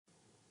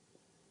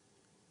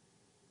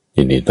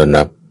ยินดีต้อน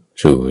รับ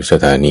สู่ส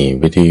ถานี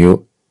วิทยุ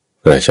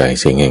กระจาย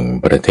เสียงแห่ง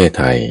ประเทศ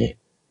ไทย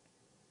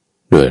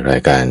ด้วยรา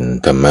ยการ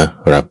ธรรม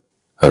รับ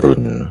อรุ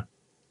ณ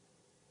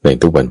ใน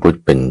ทุกวันพุธ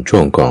เป็นช่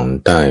วงของ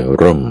ใต้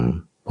ร่ม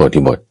โพ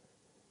ธิบท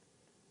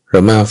เร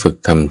ามาฝึก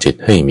ทำจิต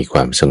ให้มีคว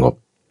ามสงบ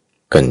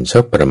กันสั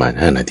กประมาณ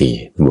5 นาที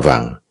บุฟั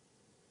ง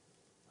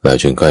เรา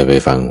จึงค่อยไป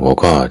ฟังหัว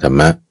ข้อธรร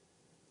มะ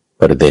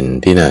ประเด็น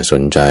ที่น่าส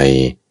นใจ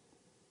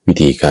วิ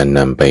ธีการน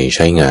ำไปใ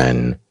ช้งาน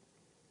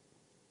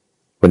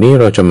วันนี้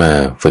เราจะมา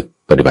ฝึก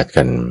ปฏิบัติ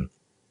กัน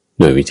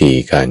โดยวิธี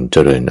การเจ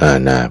ริญอา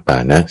นาปา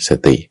นส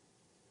ติ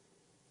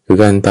คือ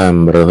การตาม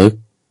ระลึก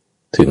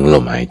ถึงล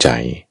มหายใจ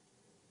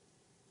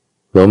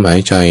ลมหา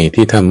ยใจ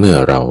ที่ถ้าเมื่อ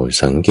เรา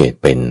สังเกต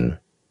เป็น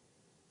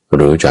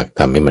รู้จักท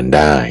ำให้มันไ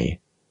ด้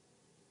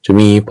จะ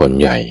มีผล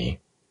ใหญ่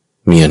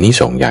มีอานิ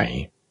สงส์ใหญ่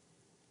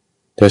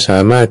จะสา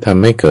มารถท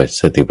ำให้เกิด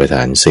สติปัฏฐ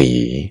าน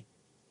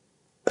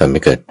4ทำให้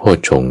เกิดโพช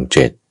ฌงค์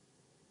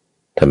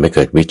7ทำให้เ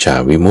กิดวิชชา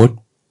วิมุตติ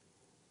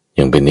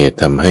ยังเป็นเหตุ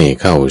ทำให้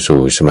เข้า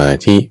สู่สมา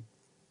ธิ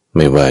ไ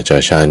ม่ว่าจะ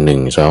ฌาน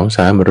1 2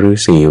 3หรือ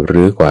4ห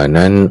รือกว่า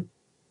นั้น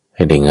ใ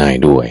ห้ได้ง่าย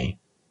ด้วย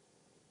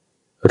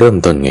เริ่ม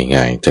ต้น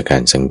ง่ายๆจากกา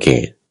รสังเก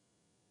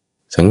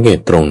ต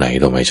ตรงไหน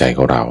ลมหายใจข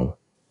องเรา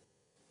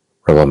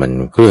เพราะว่ามัน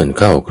เคลื่อน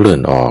เข้าเคลื่อน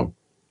ออก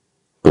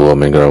ตัว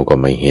มันเราก็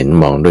ไม่เห็น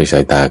มองด้วยสา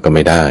ยตาก็ไ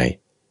ม่ได้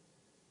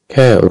แ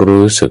ค่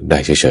รู้สึกได้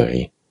เฉย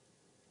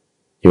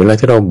ๆเวลา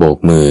ที่เราโบก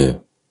มือ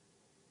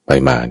ไป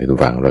มาในทุก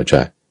ฝั่งเราจ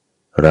ะ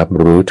รับ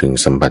รู้ถึง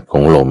สัมผัสขอ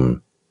งลม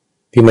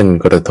ที่มัน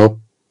กระทบ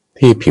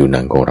ที่ผิวห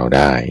นังของเราไ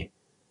ด้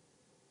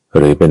ห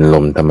รือเป็นล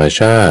มธรรม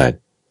ชาติ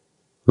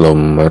ลม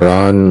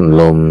ร้อน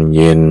ลมเ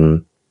ย็น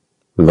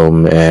ลม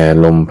แอร์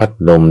ลมพัด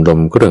ล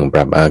มเครื่องป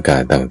รับอากา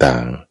ศต่า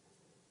ง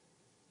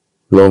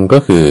ๆลมก็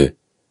คือ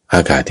อ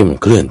ากาศที่มัน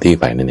เคลื่อนที่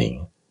ไปนั่นเอง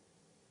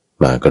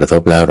มากระท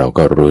บแล้วเรา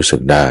ก็รู้สึ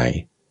กได้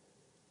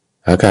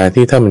อากาศ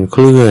ที่ถ้ามันเค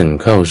ลื่อน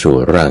เข้าสู่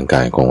ร่างก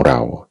ายของเรา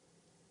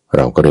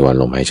ก็เรียกว่า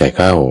ลมหายใจ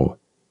เข้า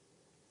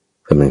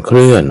ถ้ามันเค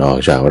ลื่อนออก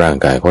จากร่าง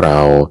กายของเร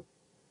า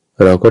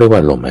ก็เรียกว่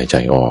าลมหายใจ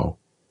ออก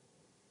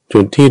จุ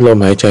ดที่ลม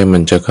หายใจมั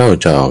นจะเข้า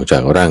จะออกจา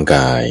กร่างก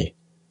าย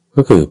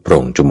ก็คือโพร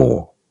งจมู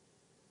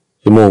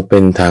กเป็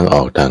นทางอ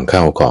อกทางเข้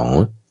าของ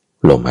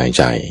ลมหายใ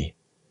จ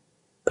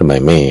ทำไม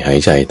ไม่หาย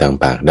ใจทาง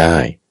ปากได้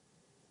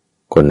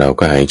คนเรา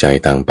ก็หายใจ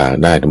ทางปาก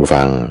ได้ท่านผู้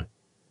ฟัง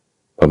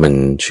เพราะมัน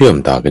เชื่อม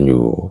ต่อกันอ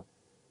ยู่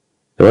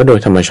แต่ว่าโดย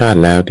ธรรมชาติ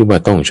แล้วที่ว่า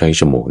ต้องใช้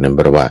จมูกนั้นเ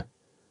พราะว่า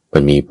มั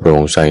นมีโพร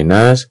งไซ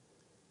นัส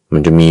มั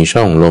นจะมี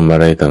ช่องลมอะ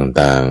ไร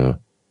ต่าง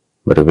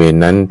ๆบริเวณ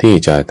นั้นที่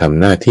จะทำ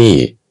หน้าที่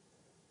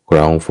กร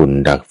องฝุ่น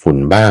ดักฝุ่น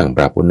บ้างป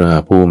รับอุณห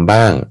ภูมิ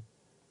บ้าง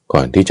ก่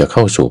อนที่จะเข้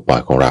าสู่ปอ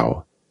ดของเรา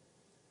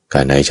ก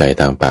ารหายใจ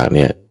ทางปากเ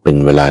นี่ยเป็น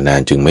เวลานา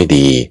นจึงไม่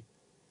ดี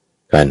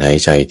การหาย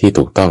ใจที่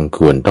ถูกต้องค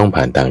วรต้อง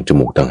ผ่านทางจ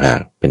มูกต่างหาก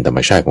เป็นธรรม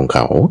ชาติของเข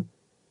า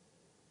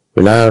เว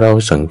ลาเรา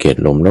สังเกต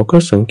ลมเราก็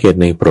สังเกต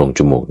ในโพรงจ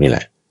มูกนี่แหล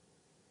ะ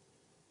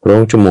โพร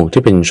งจมูก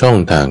ที่เป็นช่อง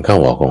ทางเข้า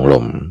ออกของล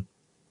ม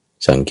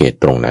สังเกต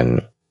ตรงนั้น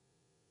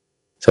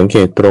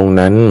ตรงไ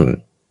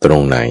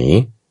หน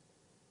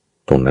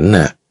ตรงนั้น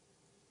น่ะ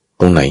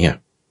ตรงไหนอ่ะ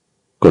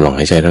ก็ลองห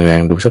ายใจแร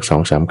งๆดูสัก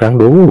 2-3 ครั้ง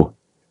ดู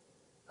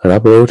รั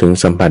บรู้ถึง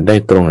สัมผัสได้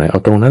ตรงไหนเอา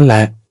ตรงนั้นแหล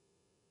ะ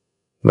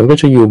มันก็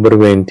จะอยู่บริ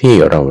เวณที่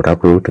เรารับ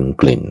รู้ถึง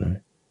กลิ่น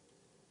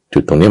จุ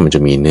ดตรงนี้มันจะ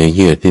มีเนื้อเ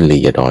ยื่อที่ละ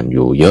เอียดอ่อนอ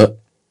ยู่เยอะ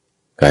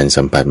การ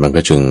สัมผัสมัน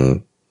ก็จึง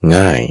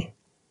ง่าย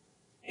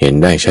เห็น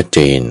ได้ชัดเจ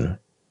น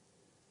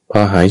พอ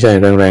หายใจ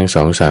แรงๆ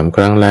 2-3 ค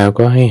รั้งแล้ว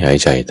ก็ให้หาย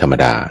ใจธรรม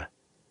ดา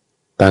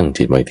ตั้ง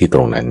จิตไว้ที่ต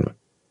รงนั้น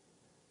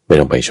ไม่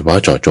ต้องไปเฉพาะ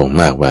เจาะจง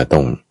มากว่าต้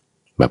อง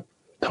แบบ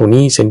เท่า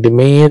นี้เซนติเ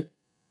มตร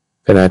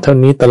ขนาดเท่า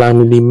นี้ตาราง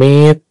มิลลิเม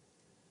ตร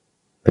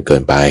แต่เกิ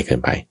นไป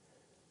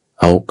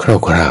เอาค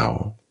ร่าว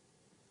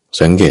ๆ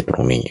สังเกตตร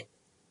งนี้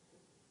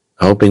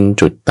เอาเป็น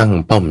จุดตั้ง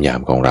ป้อมยา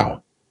มของเรา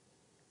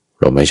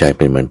ไม่ใช่เ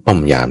ป็นเหมือนป้อม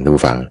ยามท่าน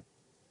ผู้ฟัง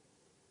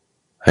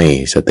ให้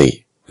สติ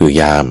คือ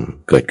ยาม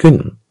เกิดขึ้น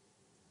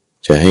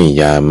จะให้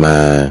ยามมา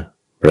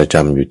ประจ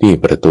ำอยู่ที่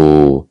ประตู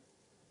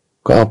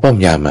ก็เอาป้อม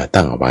ยามมา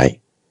ตั้งเอาไว้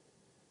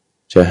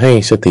จะให้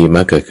สติม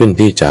าเกิดขึ้น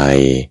ที่ใจ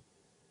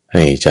ใ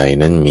ห้ใจ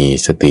นั้นมี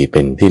สติเป็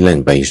นที่เล่น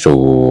ไป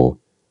สู่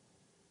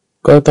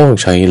ก็ต้อง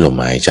ใช้ลม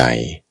หายใจ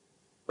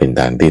เป็นฐ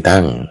านที่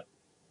ตั้ง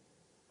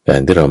การ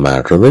ที่เรามา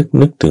ระลึก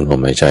นึกถึงลม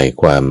หายใจ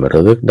ความร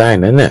ะลึกได้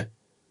นั้นน่ะ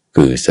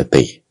คือส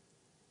ติ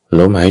ล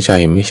มหายใจ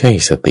ไม่ใช่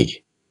สติ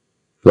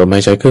ลมหา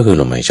ยใจก็คือ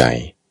ลมหายใจ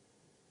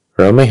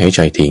เราไม่หายใ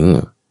จทิ้ง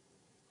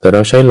แต่เร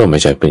าใช้ลมหา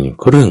ยใจเป็น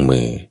เครื่องมื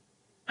อ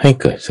ให้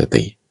เกิดส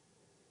ติ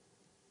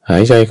หา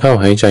ยใจเข้า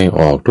หายใจ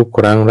ออกทุกค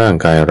รั้งร่าง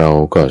กายเรา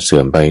ก็เสื่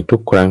อมไปทุ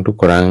กค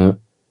รั้ง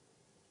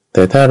แ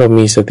ต่ถ้าเรา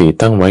มีสติ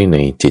ตั้งไว้ใน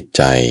จิตใ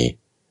จ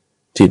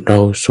จิตเรา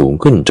สูง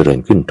ขึ้นเจริญ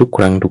ขึ้นทุกค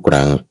รั้ง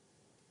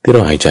ที่เร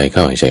าหายใจเข้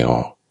าหายใจอ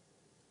อก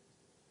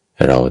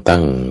เรา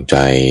ตั้งใจ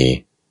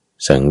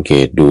สังเก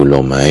ตดูล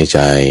มหายใจ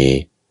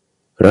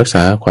รักษ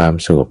าความ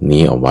สงบ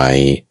นี้เอาไว้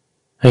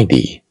ให้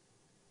ดี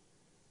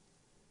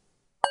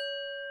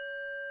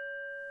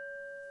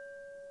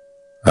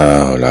เอา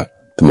ละ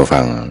ท่านผู้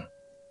ฟัง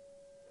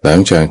หลัง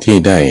จากที่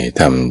ได้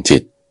ทำจิ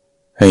ต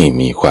ให้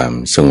มีความ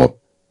สงบ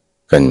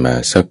กันมา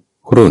สัก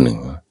ครู่หนึ่ง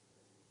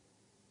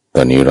ต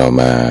อนนี้เรา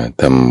มา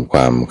ทำคว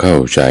ามเข้า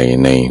ใจ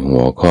ในหั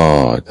วข้อ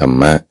ธรร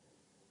มะ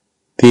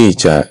ที่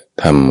จะ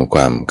ทำคว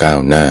ามก้าว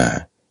หน้า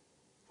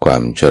ควา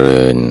มเจ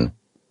ริญ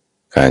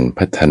การ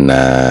พัฒน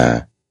า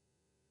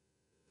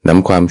น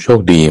ำความโชค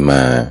ดีม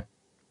า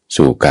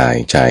สู่กาย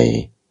ใจ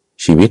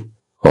ชีวิต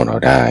ของเรา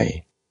ได้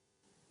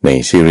ใน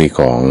ซีรีส์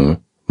ของ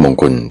มง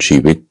คลชี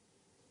วิต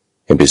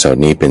เอพิโซด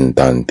นี้เป็น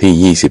ตอน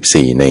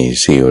ที่24ใน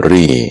ซี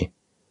รีส์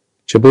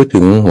จะพูด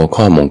ถึงหัว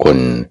ข้อมงคล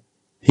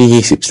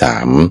ที่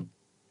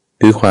23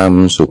คือความ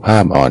สุภา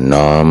พอ่อน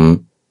น้อม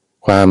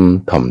ความ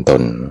ถ่อมต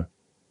น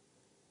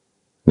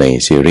ใน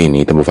ซีรีส์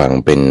นี้ท่านผู้ฟัง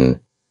เป็น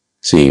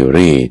ซี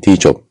รีส์ที่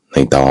จบใน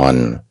ตอน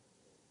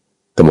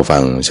ท่านผู้ฟั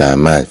งสา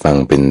มารถฟัง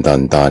เป็น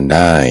ตอนไ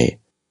ด้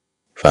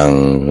ฟัง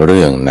เ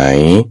รื่องไหน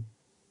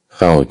เ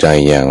ข้าใจ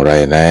อย่างไร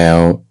แล้ว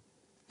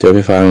จะไป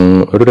ฟัง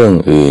เรื่อง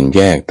อื่นแ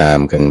ยกตาม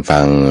กัน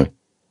ฟัง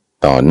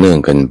ต่อเนื่อง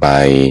กันไป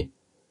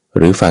ห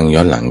รือฟังย้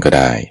อนหลังก็ไ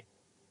ด้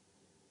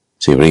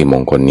ซีรีส์ม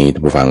งคลนี้ท่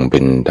านผู้ฟังเป็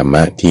นธรรม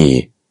ะที่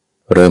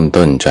เริ่ม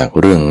ต้นจาก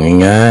เรื่อง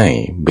ง่าย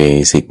ๆเบ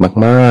สิก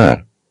มาก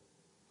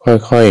ๆ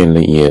ค่อยๆล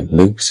ะเอียด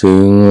ลึก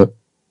ซึ้ง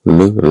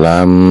ลึก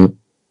ล้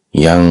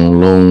ำยัง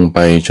ลงไป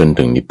จน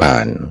ถึงนิพพา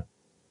น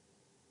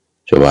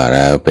จะว่าแ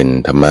ล้วเป็น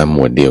ธรรมะหม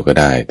วดเดียวก็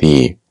ได้ที่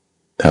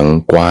ทั้ง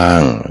กว้า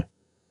ง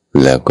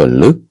แล้วก็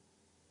ลึก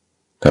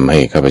ทำให้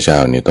ข้าพเจ้า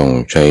เนี่ยต้อง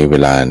ใช้เว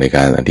ลาในก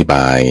ารอธิบ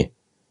าย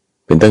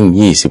เป็นตั้ง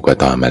20กว่า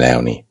ตอนมาแล้ว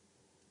นี่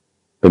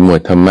เป็นหมว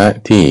ดธรรมะ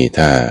ที่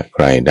ถ้าใค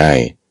รได้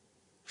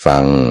ฟั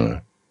ง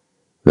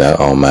แล้ว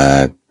เอามา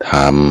ท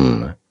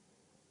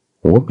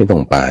ำไม่ต้อ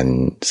งป่าน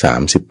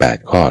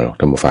38ข้อหรอก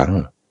ท่านผู้ฟัง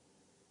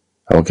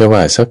เอาแค่ว่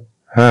าสัก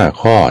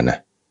5ข้อนะ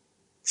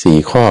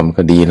4ข้อมัน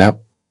ก็ดีแล้ว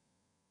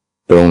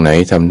ตรงไหน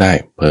ทำได้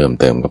เพิ่ม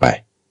เติมเข้าไป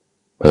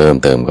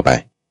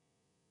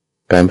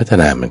การพัฒ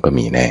นามันก็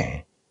มีแน่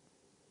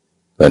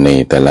และใน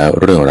แต่ละ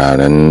เรื่องราว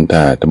นั้นถ้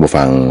าท่านผู้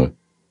ฟัง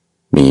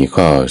มี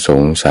ข้อส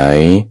งสัย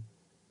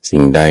สิ่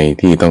งใด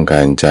ที่ต้องก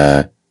ารจะ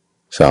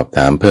สอบถ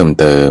ามเพิ่ม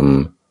เติม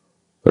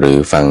หรือ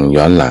ฟัง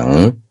ย้อนหลัง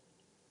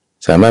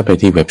สามารถไป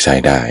ที่เว็บไซ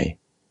ต์ได้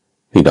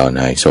ที่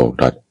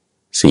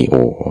donaiso.co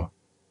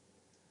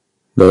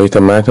โดยธ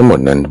รรมะทั้งหมด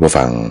นั้นผู้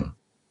ฟัง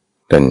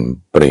กัน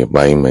เปรียบไ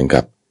ว้เหมือน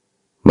กับ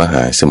มห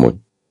าสมุทร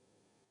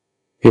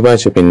ที่ว่า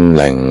จะเป็นแ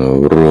หล่ง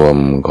รวม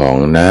ของ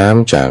น้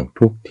ำจาก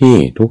ทุกที่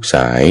ทุกส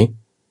าย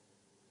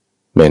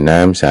แม่น้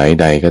ำสาย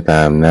ใดก็ต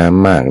ามน้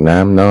ำมากน้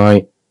ำน้อย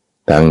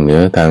ทางเหนื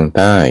อทางใ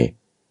ต้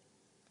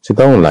จะ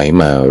ต้องไหล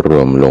มาร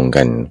วมลง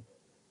กัน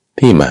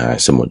ที่มหา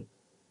สมุทร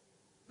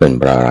เป็น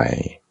เพราะอะไร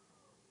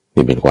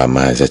นี่เป็นความม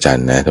หัศจรร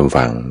ย์นะท่าน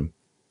ฟัง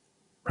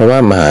เพราะว่า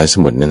มหาส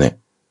มุทรนั่นแหละ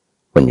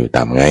มันอยู่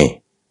ต่ำไง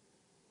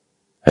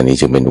อันนี้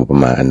จึงเป็นอุป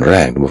มาอันแร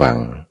กท่านฟัง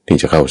ที่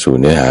จะเข้าสู่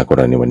เนื้อหาก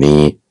รณีวัน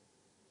นี้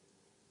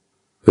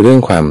คือเรื่อ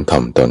งความถ่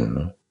อมตน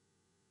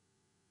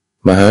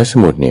มหาส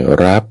มุทรเนี่ย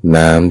รับ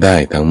น้ำได้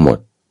ทั้งหมด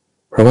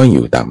เพราะว่าอ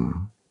ยู่ต่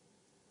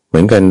ำเหมื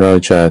อนกันเรา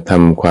จะท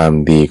ำความ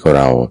ดีของ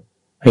เรา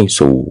ให้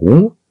สูง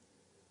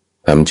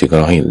ทำจิตของ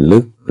เราให้ลึ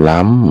ก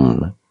ล้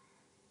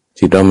ำ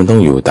จิตเรามันต้อ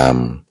งอยู่ต่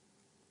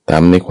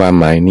ำในความ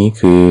หมายนี้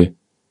คือ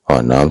อ่อ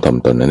นน้อมถ่อม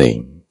ตนนั่นเอง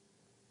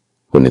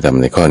คุณธรรม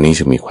ในข้อนี้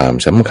จะมีความ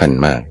สำคัญ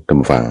มากท่าน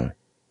ผู้ฟัง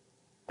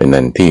เป็น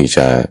นั้นที่จ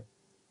ะ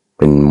เ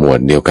ป็นหมวด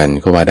เดียวกัน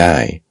ก็ว่าได้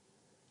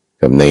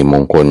กับในม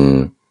งคล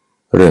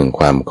เรื่อง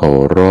ความเคา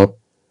รพ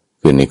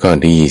คือในข้อ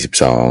ที่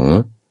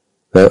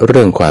22และเ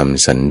รื่องความ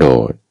สันโด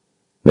ษ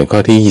ในข้อ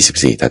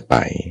ที่24ถัดไป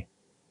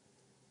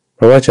เพ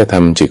ราะว่าจะท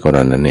ำจิตของเร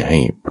านั้นให้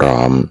พร้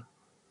อม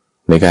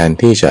ในการ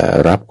ที่จะ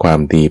รับความ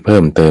ดีเพิ่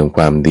มเติมค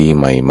วามดี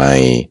ใหม่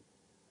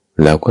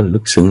ๆแล้วก็ลึ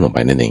กซึ้งลงไป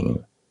นั่นเอง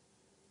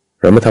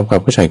เรามาทำความ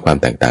เข้าใจความ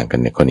แตกต่างกัน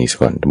ในข้อนี้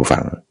ก่อนท่านผู้ฟั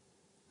ง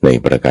ใน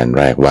ประการ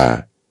แรกว่า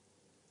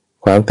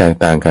ความแตก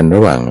ต่างกันร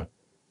ะหว่าง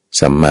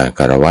สัมมาค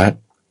ารวะ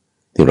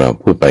ที่เรา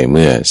พูดไปเ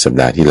มื่อสัป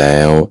ดาห์ที่แล้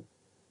ว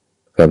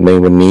กับใน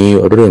วันนี้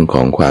เรื่องข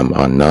องความ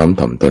อ่อนน้อม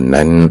ถ่อมตน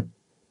นั้น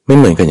ไม่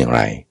เหมือนกันอย่างไ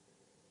ร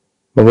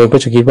บางคนก็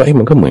จะคิดว่า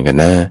มันก็เหมือนกัน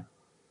นะ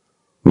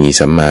มี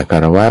สัมมาคา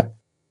รวะ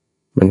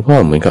มันก็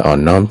เหมือนกับอ่อน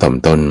น้อมถ่อม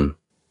ตน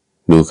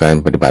ดูการ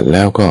ปฏิบัติแ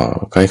ล้วก็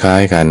คล้า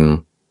ยๆกัน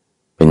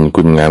เป็น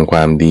คุณงามคว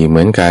ามดีเห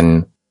มือนกัน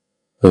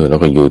เรา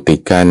ก็อยู่ติด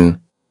กัน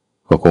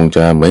ก็คงจ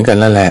ะเหมือนกัน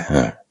แล้วแหละ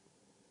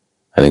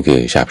อันนี้คือ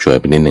ฉาบฉวย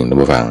ไปนิดหนึ่งนะ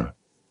ผู้ฟัง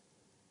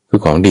คือ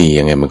ของดี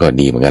ยังไงมันก็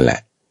ดีเหมือนกันแหละ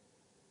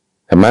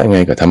ธรรมะยังไง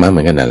ก็ธรรมะเหมื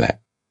อนกันนั่นแหละ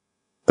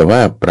แต่ว่า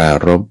ปรา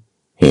รภ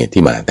เหตุ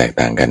ที่มาแตก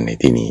ต่างกันใน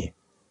ที่นี้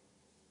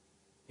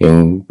อย่าง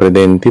ประเ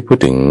ด็นที่พูด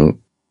ถึง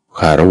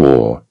คารว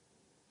ะ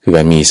คือก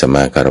ารมีสัมม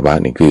าคารวะ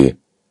นี่คือ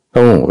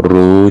ต้อง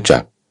รู้จั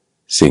ก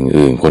สิ่ง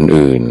อื่นคน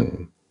อื่น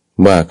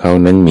ว่าเขา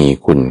นั้นมี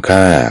คุณ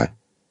ค่า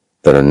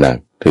ตระหนัก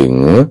ถึง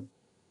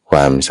คว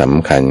ามส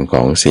ำคัญข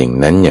องสิ่ง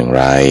นั้นอย่าง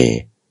ไร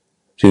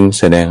จึง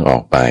แสดงออ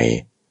กไป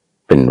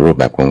เป็นรูป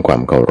แบบของควา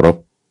มเคารพ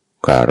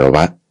คารว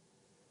ะ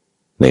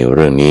ในเ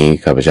รื่องนี้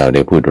ข้าพเจ้าไ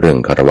ด้พูดเรื่อง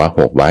คารวะ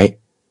6ไว้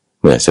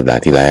เมื่อสัปดา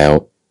ห์ที่แล้ว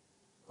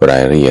รา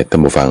ยละเอียดท่า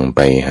นผู้ฟังไป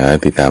หา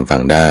ติดตามฟั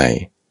งได้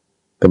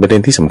แต่ประเด็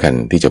นที่สำคัญ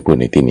ที่จะพูด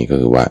ในที่นี้ก็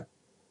คือว่า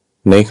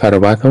ในคาร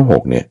วะทั้ง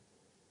6เนี่ย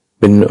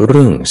เป็นเ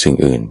รื่องสิ่ง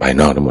อื่นภาย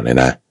นอกทั้งหมดเลย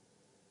นะ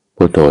ผ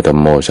พุทโธธัม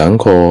โมสัง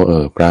โฆ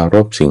ปราร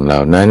ภสิ่งเหล่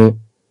านั้น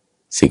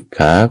สิกข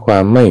าควา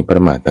มไม่ปร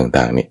ะมาท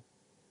ต่างๆเนี่ย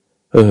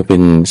เป็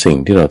นสิ่ง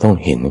ที่เราต้อง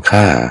เห็น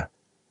ค่า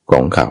ขอ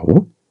งเขา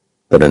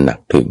ตระหนัก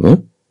ถึง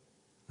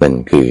นั่น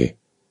คือ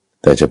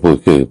แต่จะพูด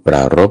คือปร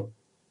ารภ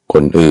ค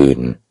นอื่น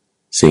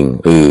สิ่ง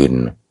อื่น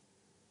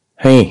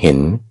ให้เห็น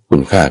คุ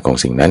ณค่าของ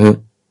สิ่งนั้น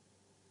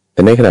แ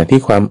ต่ในขณะ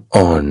ที่ความ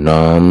อ่อน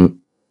น้อม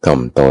ถ่อ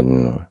มตน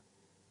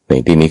ใน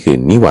ที่นี้คือ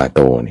นิวาโต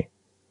เนี่ย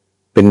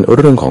เป็นเ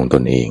รื่องของต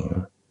นเอง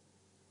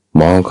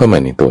มองเข้ามา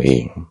ในตัวเอ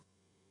ง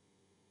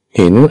เ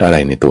ห็นอะไร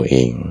ในตัวเอ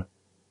ง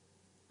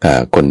ถ้า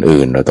คน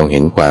อื่นเราต้องเห็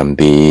นความ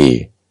ดี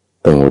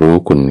ต้องรู้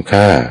คุณ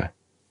ค่า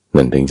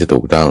นั่นถึงจะถู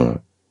กต้อง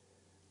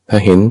ถ้า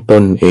เห็นต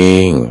นเอ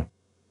ง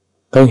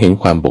ต้องเห็น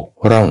ความบก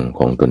พร่อง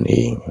ของตนเอ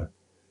ง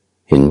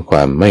เห็นคว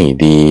ามไม่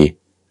ดี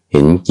เ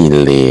ห็นกิ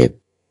เลส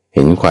เ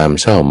ห็นความ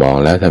เศร้าหมอง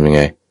แล้วทำยังไ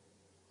ง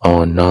อ่อ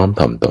นน้อม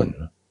ถ่อมตน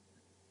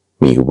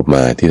มีอุปม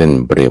าที่ท่าน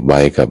เปรียบไว้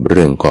กับเ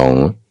รื่องของ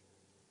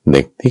เ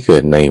ด็กที่เกิ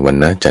ดในวร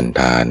รณจัน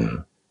ทาน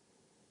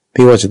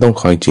ที่ว่าจะต้อง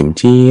คอยจิ้มเ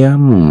จีย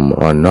ม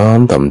อ่อนน้อม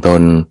ถ่อมต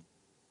น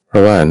เพรา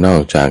ะว่านอ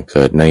กจากเ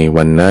กิดในว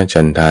รรณ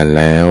จันทาน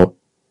แล้ว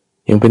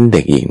ยังเป็นเ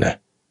ด็กอีกนะ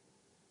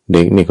เ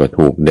ด็กนี่ก็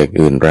ถูกเด็ก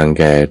อื่นรัง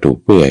แกถูก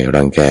ผู้ใหญ่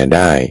รังแกไ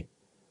ด้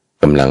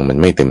กำลังมัน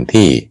ไม่เต็ม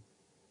ที่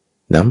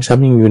น้ำซ้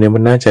ำยังอยู่ในวร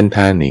รณจันท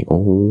านนี่โ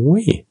อ้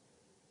ย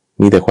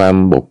มีแต่ความ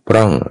บกพ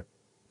ร่อง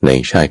ใน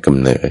ชาติกำ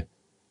เนิด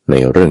ใน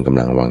เรื่องกำ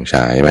ลังวังช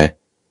าใช่ไหม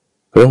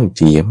ก็ต้องเ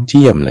จี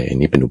ยมเลยอัน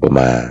นี้เป็นอุปม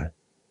า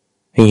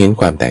ให้เห็น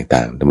ความแตกต่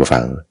างท่านผู้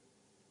ฟัง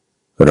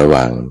ระห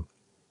ว่าง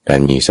การ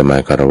มีสมา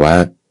คารวะ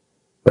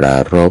ปรา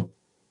รภ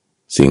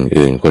สิ่ง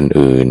อื่นคน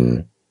อื่น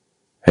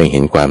ให้เห็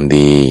นความ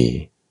ดี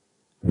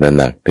ระ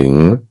หนักถึง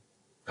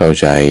เข้า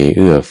ใจเ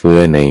อื้อเฟื้อ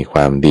ในคว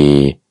ามดี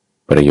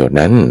ประโยชน์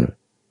นั้น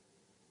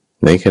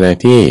ในขณะ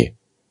ที่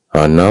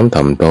อ่อนน้อม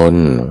ถ่อมตน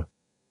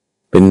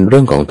เป็นเรื่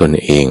องของตน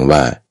เองว่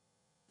า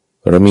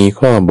เรามี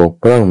ข้อบก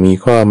พร่องมี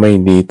ข้อไม่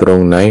ดีตรง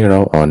ไหนเรา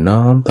อ่อนน้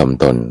อมถ่อม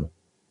ตน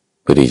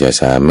เพื่อที่จะ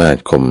สามารถ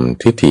ข่ม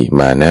ทิฏฐิ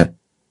มานะ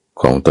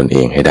ของตนเอ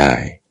งให้ได้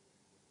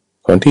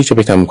ก่อนที่จะไป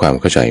ทำความ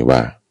เข้าใจว่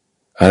า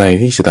อะไร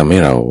ที่จะทำให้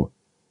เรา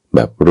แบ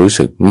บรู้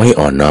สึกไม่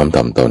อ่อนน้อม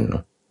ถ่อมตน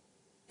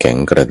แข็ง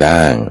กระด้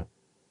าง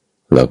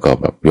แล้วก็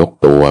แบบยก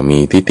ตัวมี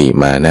ทิฏฐิ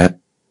มานะ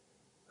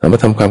เรามา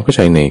ทำความเข้าใ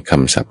จในค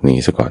ำศัพท์นี้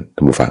ซะก่อนท่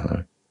านผู้ฟัง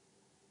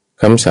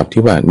คำศัพท์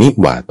ที่ว่านิ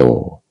วาโต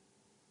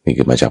นี่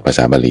คือมาจากภาษ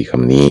าบาลีค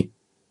ำนี้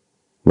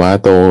วา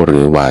โตหรื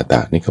อวาต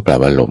ะนี่ก็แปล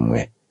ว่าลมไ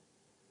ง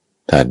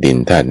ธาตุดิน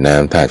ธาตุน้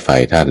ำธาตุไฟ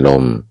ธาตุล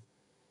ม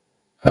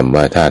คำ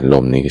ว่าธาตุล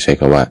มนี่ก็ใช้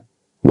คำว่า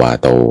วา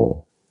โต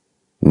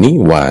นิ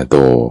วาโต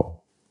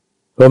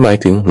ก็หมาย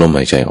ถึงลมห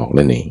ายใจออก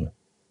นั่นเอง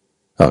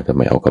ทำไ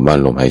มเอาคำว่า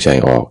ลมหายใจ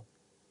ออก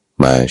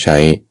มาใช้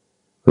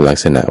ลัก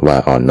ษณะว่า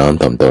อ่อนน้อม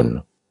ถ่อมตน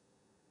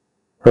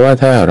เพราะว่า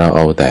ถ้าเราเ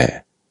อาแต่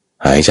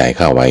หายใจเ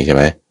ข้าไว้ใช่ไ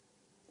หม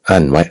อั้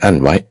นไ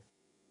ว้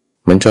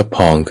มันจะพ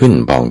องขึ้น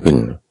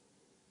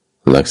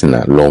ลักษณะ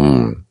ลม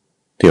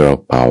ที่เรา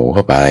เป่าเข้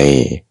าไป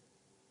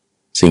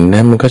สิ่ง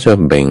นั้นมันก็จะ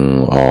เบ่ง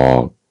ออ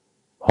ก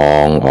พอ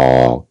งอ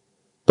อก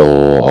โต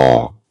ออ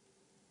ก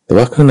แต่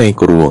ว่าข้างใน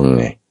กรวง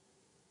ไง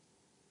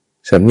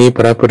ศัพท์นี้พ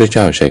ระพุทธเ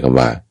จ้าใช้คำ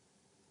ว่า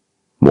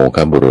โมฆ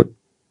ะบุรุษ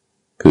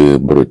คือ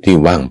บุรุษที่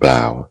ว่างเปล่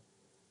า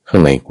ข้า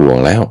งในกรวง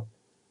แล้ว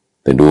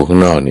แต่ดูข้าง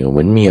นอกเนี่ยเห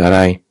มือนมีอะไร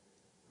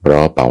ร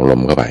อเป่าล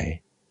มเข้าไป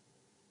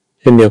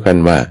เช่นเดียวกัน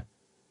ว่า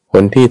ค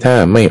นที่ถ้า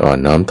ไม่อ่อน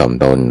น้อมถ่อม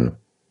ตน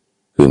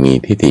คือมี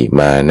ทิฏฐิ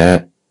มานะ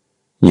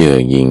เย่อ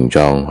หยิ่งจ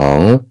องหอ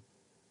ง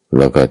แ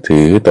ล้วก็ถื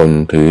อตน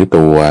ถือ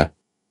ตัว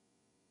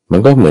มัน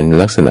ก็เหมือน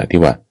ลักษณะที่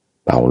ว่า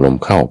เป่าลม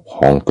เข้าพ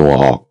องตัว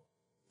ออก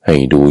ให้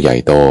ดูใหญ่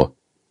โต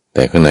แ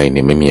ต่ข้างในเ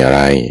นี่ยไม่มีอะไร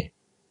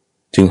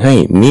จึงให้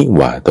นิ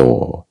วาโต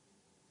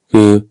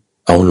คือ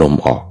เอาลม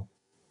ออก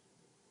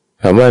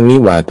คำว่านิ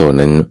วาโต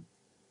นั้น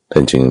ท่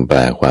านจึงแปล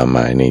ความหม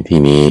ายในที่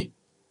นี้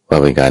ว่า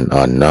เป็นการ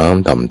อ่อนน้อม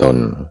ถ่อมตน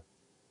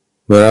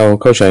เมื่อเรา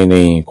เข้าใจใน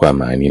ความ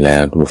หมายนี้แล้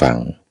วทุกฝั่ง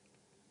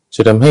จ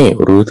ะทำให้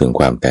รู้ถึง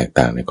ความแตก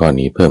ต่างในข้อ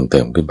นี้เพิ่มเติ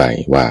มขึ้นไป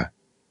ว่า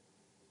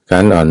กา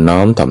รอ่อนน้อ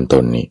มถ่อมต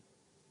นนี้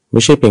ไ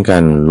ม่ใช่เป็นกา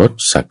รลด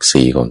ศักดิ์ศ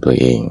รีของตัว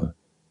เอง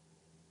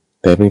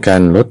แต่เป็นกา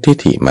รลดทิฏ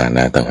ฐิมาน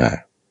ะต่างหาก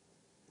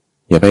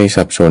อย่าไป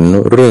สับสน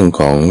เรื่อง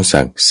ของ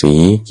ศักดิ์ศรี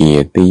เกีย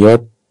รติยศ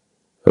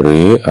หรื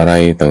ออะไร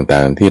ต่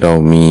างๆที่เรา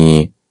มี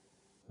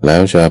แล้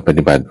วจะป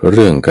ฏิบัติเ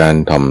รื่องการ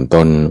ถ่อมต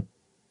น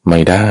ไม่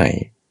ได้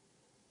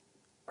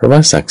เพราะว่า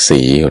ศักดิ์ศ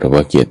รีหรือว่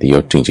าเกียรติย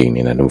ศจริงๆเ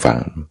นี่ยนะทุกฝั่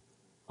ง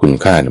คุณ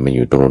ค่ามันอ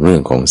ยู่ตรงเรื่อ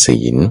งของศี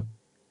ล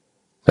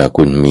ถ้า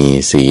คุณมี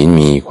ศีล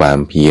มีความ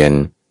เพียร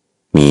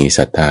มีศ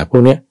รัทธาพว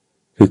กนี้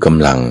คือก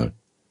ำลัง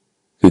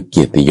คือเ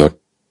กียรติยศ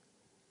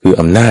คือ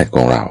อำนาจข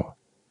องเรา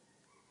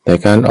แต่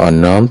การอ่อน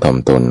น้อมถ่อม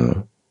ตน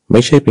ไ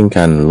ม่ใช่เป็นก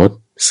ารลด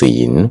ศี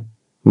ล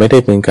ไม่ได้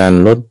เป็นการ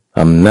ลด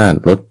อำนาจ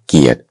ลดเ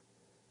กียรติ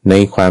ใน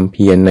ความเ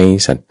พียรใน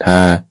ศรัทธ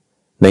า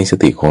ในส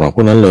ติของเราพ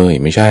วกนั้นเลย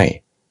ไม่ใช่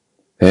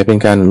แต่เป็น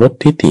การลด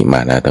ทิฏฐิมา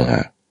นะต่างห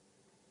าก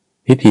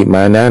ทิฏฐิม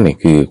านะเนี่ย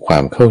คือควา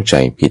มเข้าใจ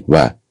ผิด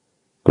ว่า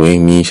ตัวเอง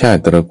มีชาติ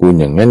ตระกูล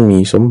อย่างนั้นมี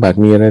สมบัติ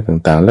มีอะไร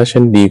ต่างๆแล้วฉั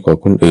นดีกว่า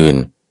คนอื่น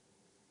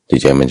จิต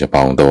ใจมันจะพ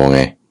องโตไง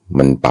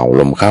มันเป่า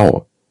ลมเข้า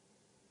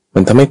มั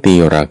นทำให้ตี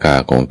ราคา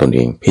ของตนเอ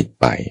งผิด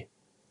ไป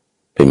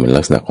เป็นเหมือน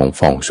ลักษณะของ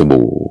ฟองส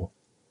บู่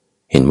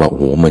เห็นว่าโอ้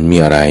โหมันมี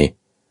อะไร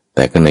แ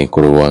ต่ก็ในก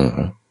รวง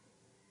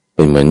เ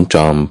ป็นเหมือนจ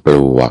อมปล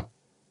วก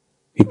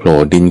ที่โผล่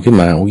ดินขึ้น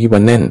มาโอ้ยมั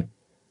นแน่น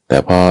แต่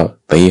พอ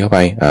ตีเข้าไป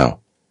อ้าว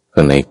ข้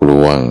างในกร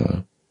วง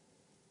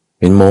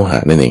เป็นโมหะ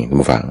นั่นเองท่าน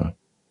ผู้ฟัง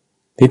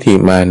ทิฏฐิ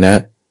มานะ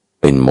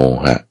เป็นโม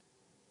หะ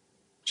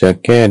จะ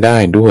แก้ได้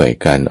ด้วย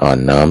การอ่อน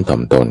น้อมถ่อ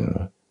มตน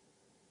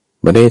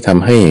ไม่ได้ท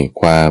ำให้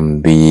ความ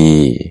ดี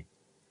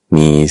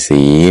มี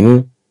ศีล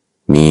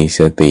มีส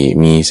ติ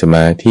มีสม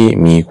าธิ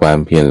มีความ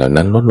เพียรเหล่า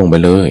นั้นลดลงไป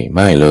เลยไ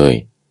ม่เลย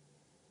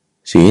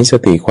ศีลส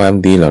ติความ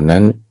ดีเหล่า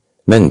นั้น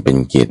นั่นเป็น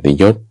เกียรติ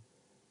ยศ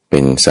เป็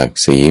นศัก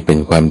ดิ์ศรีเป็น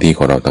ความดีข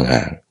องเราต่างห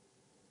าก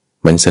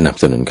มันสนับ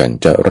สนุนกัน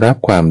จะรับ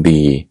ความ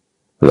ดี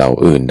เหล่า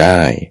อื่นได้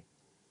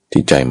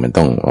ที่ใจมัน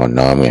ต้องอ่อน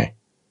น้อมไง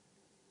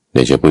เ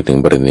ดี๋ยวจะพูดถึง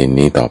ประเด็น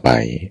นี้ต่อไป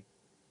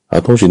เอา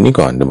ตรงจุดนี้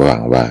ก่อนระหว่า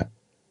งว่า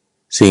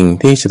สิ่ง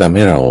ที่จะทำใ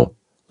ห้เรา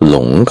หล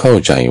งเข้า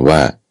ใจว่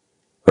า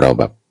เรา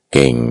แบบเ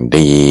ก่ง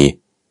ดี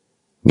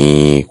มี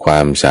ควา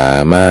มสา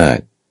มารถ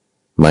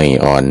ไม่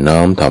อ่อนน้อ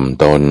มถ่อม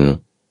ตน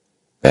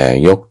แต่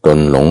ยกตน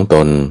หลงต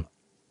น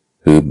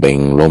คือเบ่ง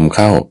ลมเ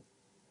ข้า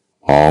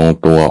พอง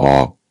ตัวอ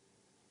อก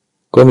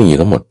ก็มี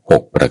ทั้งหมด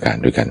6ประการ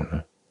ด้วยกัน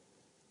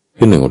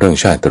คือ1เรื่อง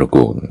ชาติตระ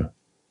กูล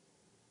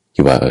คิ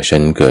ดว่าฉั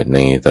นเกิดใน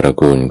ตระ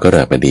กูลกฤ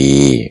บดี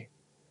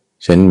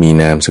ฉันมี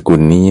นามสกุ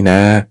ลนี้น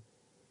ะ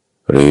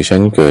หรือฉั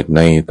นเกิดใ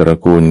นตระ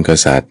กูลก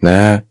ษัตริย์นะ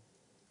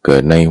เกิ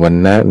ดในวรร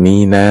ณะ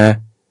นี้นะ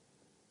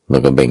แล้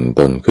วก็เบ่ง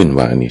ตนขึ้น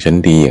ว่านี่ฉัน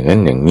ดีอย่างนั้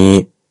นอย่างนี้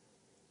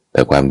แ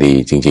ต่ความดี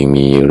จริงๆ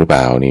มีหรือเป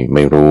ล่านี่ไ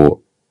ม่รู้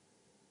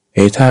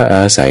ถ้าอ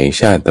าศัย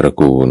ชาติตระ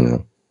กูล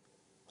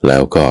แล้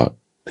วก็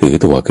ถือ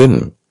ตัวขึ้น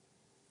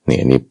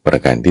นี่ประ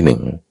การที่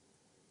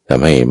1ท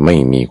ำให้ไม่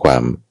มีควา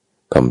ม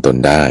ถ่อมตน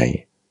ได้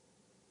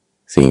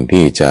สิ่ง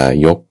ที่จะ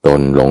ยกต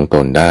นหลงต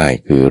นได้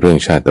คือเรื่อง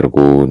ชาติตระ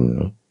กูล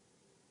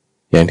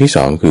อย่างที่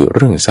2คือเ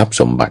รื่องทรัพย์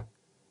สมบัติ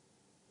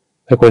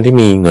ถ้าคนที่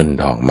มีเงิน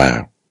ทองมา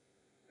ก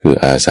คือ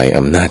อาศัย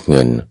อำนาจเ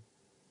งิน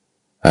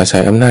อาศั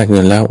ยอำนาจเงิ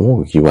นแล้ว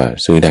คิดว่า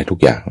ซื้อได้ทุก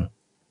อย่าง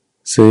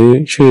ซื้อ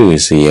ชื่อ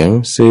เสียง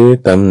ซื้อ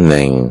ตำแห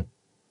น่ง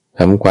ท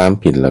ำความ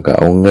ผิดแล้วก็เ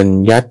อาเงิน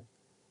ยั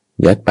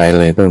ดไป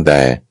เลยตั้งแต่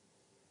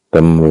ต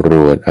ำร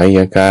วจอัย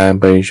การ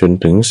ไปจน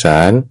ถึงศา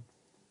ล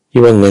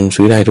ที่ว่าเงิน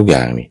ซื้อได้ทุกอ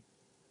ย่างนี่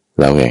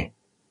แล้วไง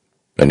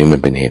อันนี้มัน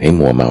เป็นเหตุให้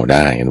มัวเมาไ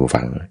ด้ท่านผู้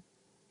ฟัง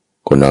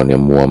คนเราเนี่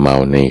ยมัวเมา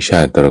ในช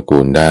าติตระกู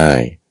ลได้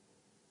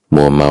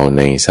มัวเมาใ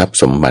นทรัพย์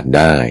สมบัติไ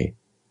ด้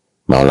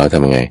เมาแล้วท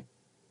ำไง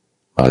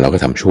เมาแล้วก็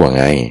ทำชั่ว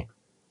ไง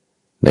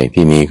ใน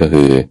ที่นี้ก็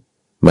คือ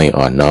ไม่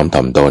อ่อนน้อมถ่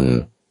อมตน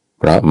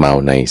เพราะเมา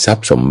ในทรัพ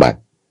ย์สมบัติ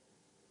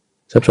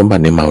ทรัพย์สมบั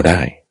ติเนี่ยเมาได้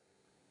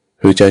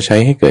คือจะใช้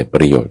ให้เกิดป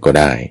ระโยชน์ก็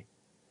ได้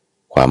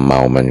ความเมา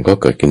มันก็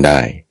เกิดขึ้นได้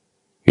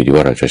อยู่ที่ว่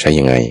าเราจะใช้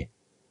ยังไง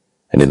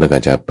อันนี้เราก็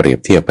จะเปรียบ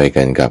เทียบไป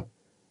กันกับ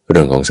เ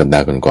รื่องของสัปดา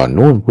ห์ก่อนๆ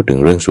นู่นพูดถึง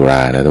เรื่องสุร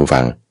านะท่าน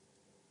ฟัง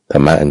ธร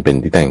รมะอันเป็น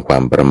ที่แต่งควา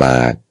มประมา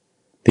ท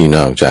ที่น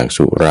อกจาก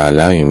สุราแ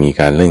ล้วยังมี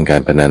การเล่นกา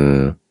รพนัน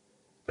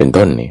เป็น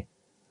ต้นนี่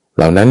เ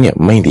หล่านั้นเนี่ย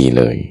ไม่ดี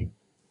เลย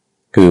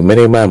คือไม่ไ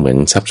ด้ว่าเหมือน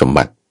ทรัพย์สม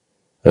บัติ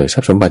ทรั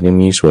พย์สมบัติยัง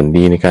มีส่วน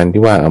ดีในการ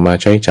ที่ว่าเอามา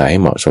ใช้จ่ายให้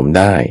เหมาะสมไ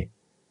ด้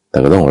แต่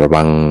ก็ต้องระ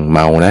วังเม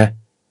านะ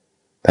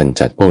ท่าน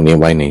จัดพวกนี้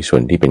ไว้ในส่ว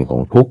นที่เป็นขอ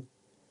งทุกข์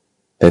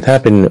แต่ถ้า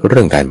เป็นเ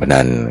รื่องการพ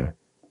นัน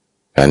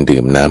การ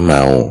ดื่มน้ำเม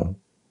า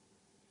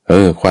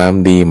ความ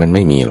ดีมันไ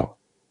ม่มีหรอก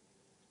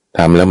ท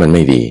ำแล้วมันไ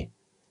ม่ดี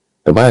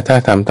แต่ว่าถ้า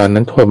ทำตอน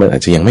นั้นโทษมันอา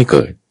จจะยังไม่เ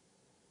กิด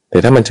แต่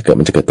ถ้ามันจะเ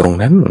กิดตรง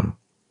นั้น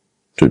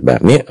จุดแบ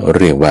บนี้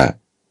เรียกว่า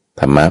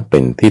ธรรมะเป็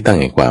นที่ตั้ง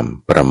แห่งความ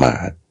ประมา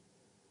ท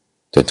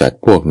จะจัด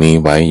พวกนี้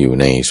ไว้อยู่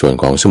ในส่วน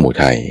ของสมุ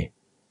ทัย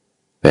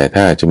แต่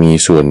ถ้าจะมี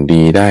ส่วน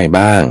ดีได้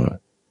บ้าง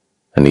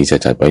อันนี้จะ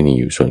จัดไว้ใน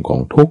อยู่ส่วนของ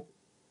ทุก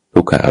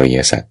ขอริย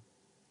สัจ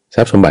ท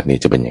รัพย์สมบัตินี่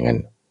จะเป็นอย่างนั้น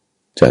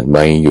จัดไ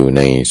ว้อยู่ใ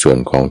นส่วน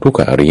ของทุกข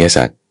อริย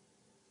สัจ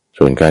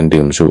ส่วนการ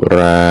ดื่มสุร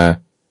า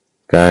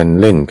การ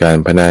เล่นการ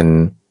พนัน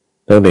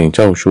แล้วเล่นเ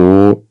จ้าชู้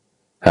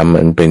ทำ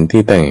อันเป็น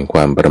ที่ตั้งแห่งคว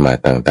ามประมาท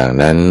ต่าง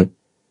ๆนั้น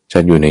จั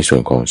ดอยู่ในส่ว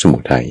นของสมุ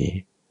ทัย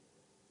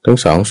ทั้ง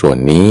สองส่วน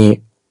นี้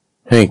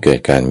ให้เกิด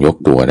การยก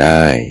ตัวไ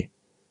ด้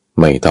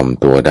ไม่ถ่อม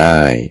ตัวได้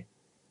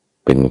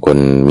เป็นคน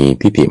มี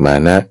ทิฏฐิมา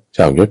นะเ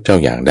จ้ายศเจ้า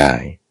อย่างได้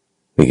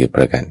นี่คือป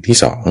ระการที่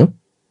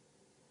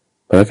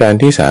2ประการ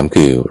ที่3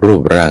คือรู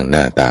ปร่างห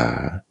น้าตา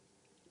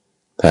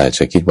ถ้าจ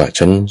ะคิดว่า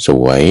ฉันส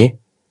วย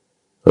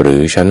หรื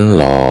อฉัน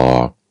หล่อ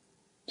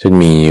ฉัน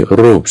มี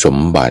รูปสม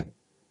บัติ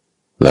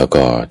แล้ว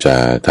ก็จะ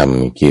ท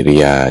ำกิริ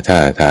ยาท่า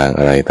ทาง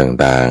อะไร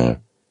ต่าง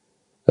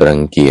ๆรั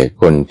งเกียจ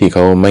คนที่เข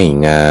าไม่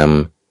งาม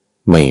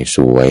ไม่ส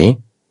วย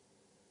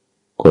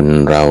คน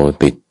เรา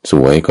ติดส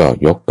วยก็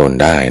ยกตน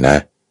ได้นะ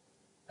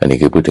อันนี้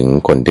คือพูดถึง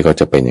คนที่เขา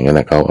จะเป็นอย่างนั้น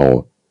นะเขาเอา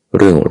เ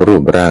รื่องรู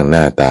ปร่างห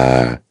น้าตา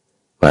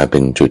มาเป็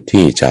นจุด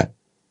ที่จะ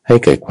ให้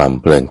เกิดความ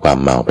เพลินความ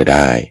เมาไปไ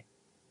ด้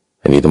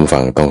อันนี้ต้องฟั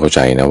งต้องเข้าใจ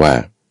นะว่า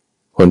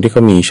คนที่เข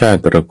ามีชาติ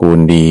ตระกูล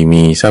ดี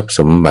มีทรัพย์ส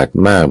มบัติ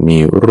มากมี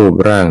รูป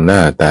ร่างหน้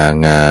าตา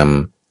งาม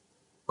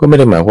ก็ไม่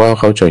ได้หมายว่า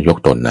เขาจะยก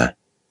ตนนะ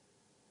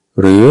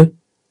หรือ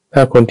ถ้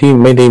าคนที่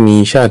ไม่ได้มี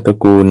ชาติตระ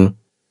กูล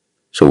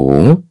สู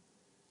ง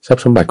ทรัพ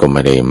ย์สมบัติก็ไ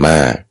ม่ได้ม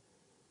าก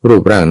รู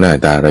ปร่างหน้า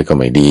ตาอะไรก็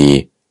ไม่ดี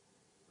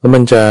แล้วมั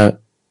นจะ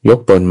ยก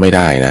ตนไม่ไ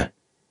ด้นะ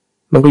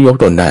มันก็ยก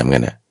ตนได้เหมือนกั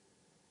นนะ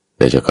เ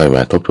ดี๋ยวจะค่อยม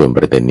าทบทวนป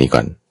ระเด็นนี้ก่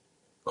อน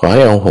ขอใ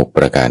ห้เอา6ป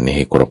ระการนี้ใ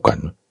ห้ครบก่อน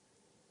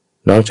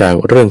นอกจาก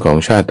เรื่องของ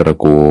ชาติตระ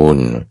กูล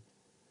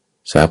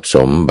ทรัพย์ส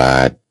มบั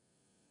ติ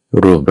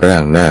รูปร่า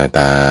งหน้าต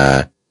า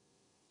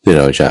ที่เ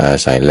ราจะอา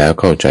ศัยแล้ว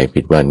เข้าใจผิ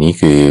ดว่านี้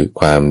คือ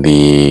ความ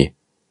ดี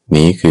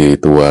นี้คือ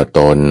ตัวต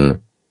น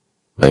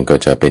มันก็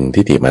จะเป็น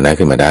ทิฏฐิมานะ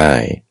ขึ้นมาได้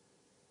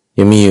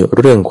ยังมีเ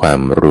รื่องควา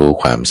มรู้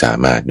ความสา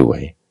มารถด้วย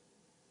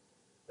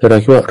ถ้าเรา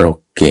คิดว่าเรา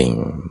เก่ง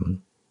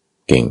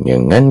อย่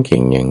างนั้นเก่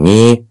งอย่าง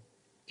นี้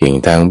เก่ง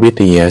ทางวิ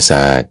ทยาศ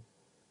าสตร์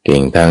เก่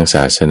งทางศ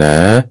าสนา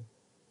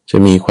จะ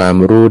มีความ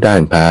รู้ด้า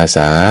นภาษ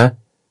า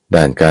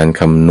ด้านการ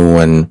คำนว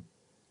ณ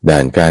ด้า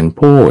นการ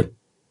พูด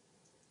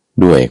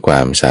ด้วยคว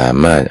ามสา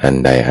มารถอัน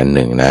ใดอันห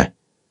นึ่งนะ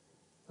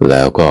แ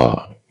ล้วก็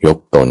ยก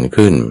ตน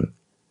ขึ้น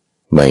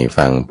ไม่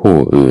ฟังผู้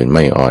อื่นไ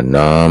ม่อ่อน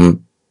น้อม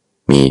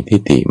มีทิ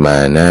ฏฐิมา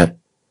นะ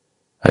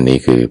อันนี้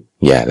คือ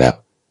แย่แล้ว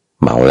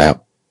เหมาแล้ว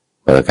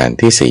ประการ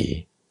ที่สี่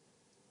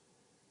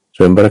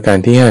ส่วนประการ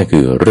ที่ห้าคื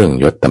อเรื่อง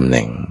ยศตำแห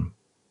น่ง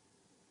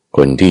ค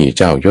นที่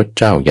เจ้ายศ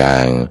เจ้ายา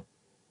ง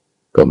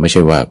ก็ไม่ใ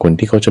ช่ว่าคน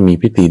ที่เขาจะมี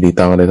พิธีรี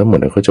ตองอะไรทั้งหมด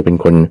เขาจะเป็น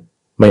คน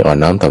ไม่อ่อน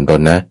น้อมถ่อมต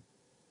นนะ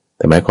แ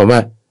ต่หมายความว่า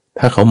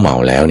ถ้าเขาเหมา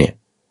แล้วเนี่ย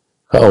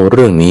เขาเอาเ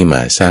รื่องนี้ม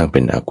าสร้างเป็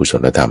นอกุศ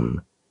ลธรรม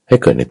ให้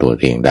เกิดในตัว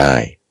เองได้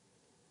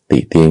ติ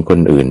เตียนคน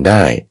อื่นไ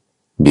ด้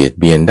เบียด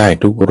เบียนได้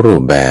ทุกรู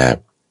ปแบบ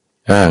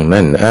อ้าง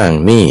นั่นอ้าง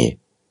นี่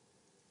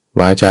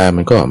วาจามั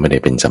นก็ไม่ได้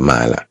เป็นสัมมา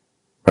ละ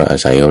เพราะอา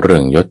ศัยเรื่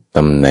องยศต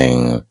ำแหน่ง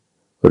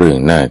เรื่อง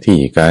หน้าที่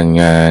การ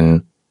งาน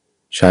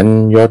ชั้น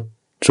ยศ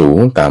สูง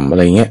ต่ำอะไ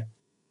รเงี้ย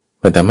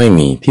มันทำให้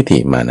มีทิฏฐิ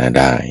มานะ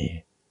ได้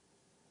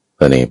แ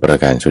ละในประ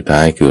การสุดท้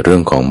ายคือเรื่อ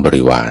งของบ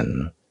ริวาร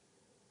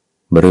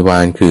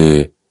คือ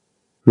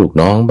ลูก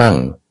น้องบ้าง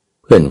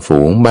เพื่อนฝู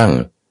งบ้าง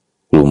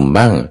กลุ่ม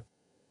บ้าง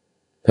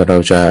ถ้าเรา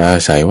จะอา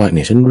ศัยว่าเ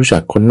นี่ยฉันรู้จั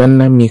กคนนั้น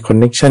นะมีคอน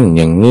เนคชั่น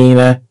อย่างนี้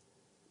นะ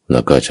แล้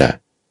วก็จะ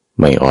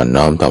ไม่อ่อน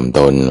น้อมถ่อมต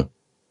น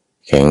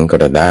แข็งก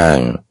ระด้าง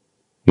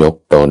ยก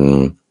ตน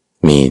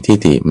มีทิฏ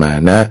ฐิมา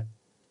นะ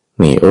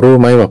นี่รู้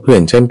ไหมว่าเพื่อ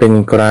นฉันเป็น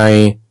ใคร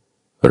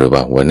หรือว่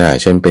าหัวหน้า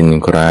ฉันเป็น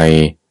ใคร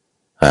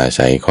อา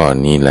ศัยข้อ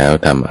นี้แล้ว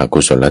ทำอ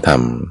กุศลธรร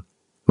ม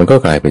มันก็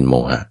กลายเป็นโม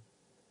หะ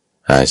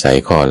อาศัย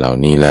ข้อเหล่า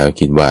นี้แล้ว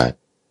คิดว่า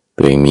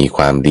ตัวเองมีค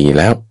วามดี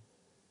แล้ว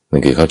นั่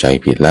นคือเข้าใจ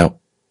ผิดแล้ว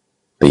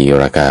ตี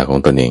ราคาของ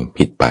ตนเอง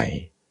ผิดไป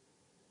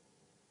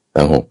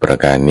ทั้ง6ประ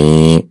การ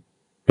นี้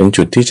เป็น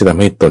จุดที่จะทำ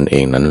ให้ตนเอ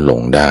งนั้นหล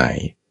งได้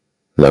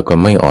แล้วก็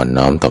ไม่อ่อน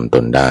น้อมถ่อมต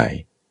นได้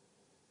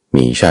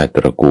มีชาติต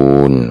ระกู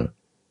ล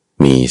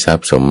มีทรัพ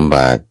ย์สม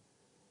บัติ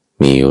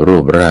มีรู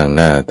ปร่างห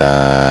น้าตา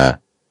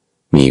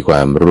มีคว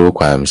ามรู้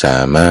ความสา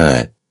มาร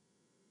ถ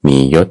มี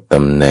ยศต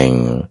ำแหน่ง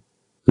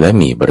และ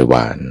มีบริว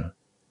าร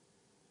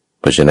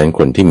เพราะฉะนั้นค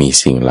นที่มี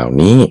สิ่งเหล่า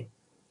นี้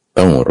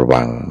ต้องระ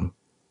วัง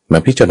มา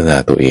พิจารณา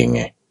ตัวเองไ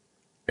ง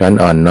การ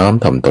อ่อนน้อม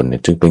ถ่อมตนเนี่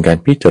ยจึงเป็นการ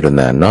พิจารณ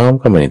าน้อม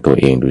เข้ามาในตัว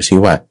เองดูซิ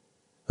ว่า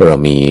เรา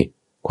มี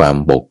ความ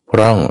บกพ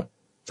ร่อง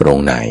ตรง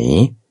ไหน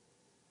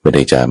ไม่ไ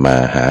ด้จะมา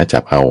หาจั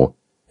บเอา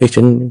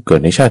ฉันเกิ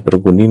ดในชาติตระ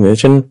กูลนี้เนี่ย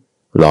ฉัน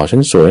หล่อฉั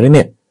นสวยนะเ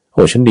นี่ยโ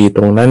อ้ฉันดีต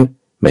รงนั้น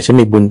แม้ฉัน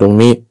มีบุญตรง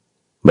นี้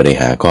ไม่ได้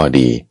หาข้อ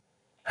ดี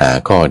หา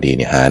ข้อดีเ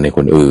นี่ยหาในค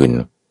นอื่น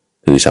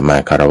คือสัมมา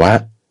คารวะ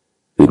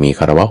คือมี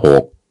คารวะ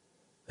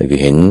6คือ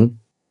เห็น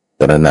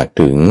ตระหนัก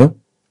ถึง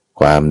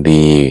ความ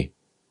ดี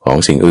ของ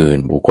สิ่งอื่น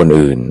บุคคล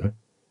อื่น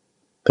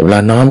แต่เวลา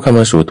น้อมเข้า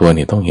มาสู่ตัวเ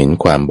นี่ยต้องเห็น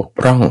ความบก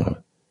พร่อง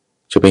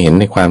จะไปเห็น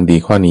ในความดี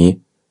ข้อนี้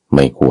ไ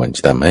ม่ควรจ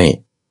ะทำให้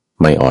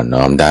ไม่อ่อน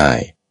น้อมได้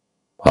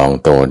พอง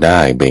โตได้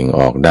เบ่งอ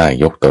อกได้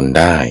ยกตน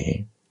ได้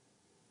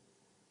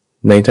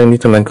ในทั้งนี้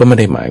ทั้งนั้นก็ไม่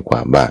ได้หมายคว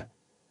ามว่า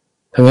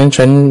ทั้งนั้น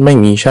ฉันไม่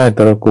มีชาติ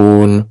ตระกู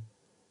ล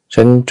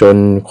ฉันจน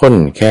ข้น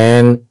แค้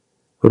น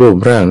รูป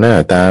ร่างหน้า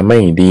ตาไม่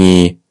ดี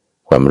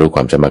ความรู้ค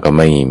วามสามารถก็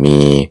ไม่มี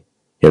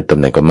ยศตำ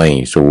แหน่งก็ไม่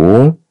สูง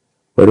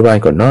บริวาร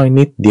ก็น้อย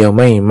นิดเดียว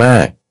ไม่มา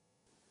ก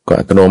ก็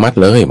อัตโนมัติ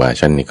เลยว่า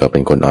ฉันนี่ก็เป็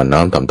นคนอ่อนน้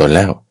อมถ่อมตนแ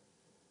ล้ว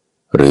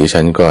หรือ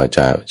ฉันก็จ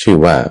ะชื่อ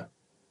ว่า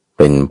เ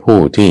ป็นผู้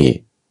ที่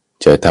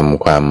จะท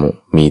ำความ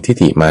มีทิฏ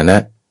ฐิมานะ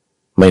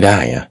ไม่ได้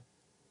อะ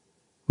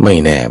ไม่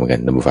แน่เหมือนกั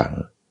นท่านผู้ฟัง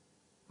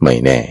ไม่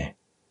แน่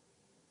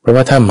เพราะ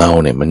ว่าถ้าเมา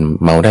เนี่ยมัน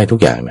เมาได้ทุก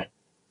อย่างนะ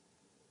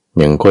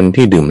อย่างคน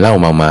ที่ดื่มเหล้า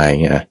เมาไม้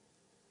เงี้ย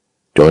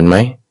จนไหม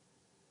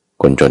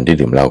คนจนที่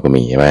ดื่มเหล้าก็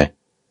มีใช่ไหม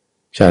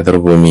ชาติตร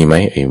ะกูลมีไหม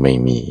ไม่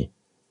มี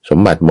สม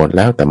บัติหมดแ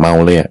ล้วแต่เมา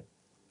เลยอะ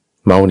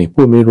เมานี่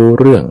พูดไม่รู้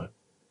เรื่อง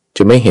จ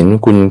ะไม่เห็น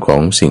คุณขอ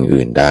งสิ่ง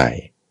อื่นได้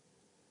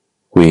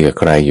คุยกับ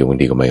ใครอยู่บาง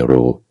ทีก็ไม่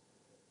รู้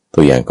ตั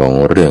วอย่างของ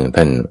เรื่อง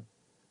ท่าน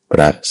พ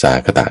ระสา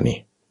คตะนี่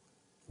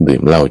ดื่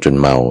มเหล้าจน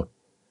เมา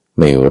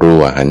ไม่รู้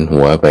ว่าหัน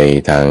หัวไป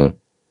ทาง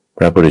พ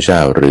ระพุทธเจ้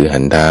าหรือหั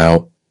นเท้า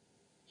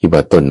คิดว่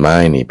าต้นไม้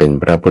นี่เป็น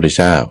พระพุทธ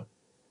เจ้า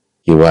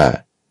คิดว่า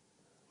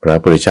พระ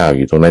พุทธเจ้าอ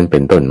ยู่ตรงนั้นเป็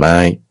นต้นไม้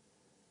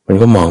มัน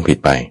ก็มองผิด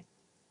ไป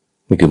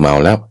นี่คือเมา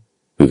แล้ว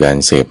คือการ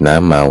เสพน้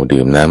ำเมา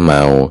ดื่มน้ำเม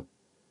า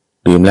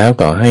ดื่มแล้ว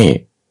ต่อให้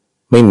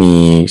ไม่มี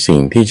สิ่ง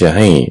ที่จะใ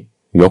ห้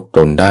ยกต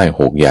นได้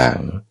6อย่าง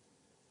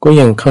ก็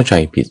ยังเข้าใจ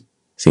ผิด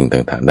สิ่ง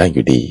ต่างๆได้อ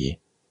ยู่ดี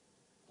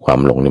ความ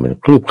หลงนี่มัน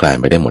คลุบคลาน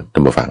ไปได้หมดท่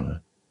านผู้ฟัง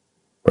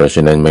เพราะฉ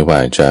ะนั้นไม่ว่า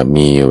จะ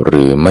มีห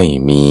รือไม่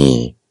มี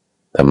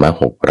ธรรมะ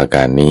6ประก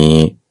ารนี้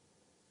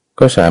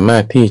ก็สามา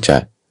รถที่จะ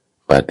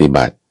ปฏิ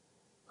บัติ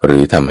หรื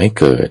อทำให้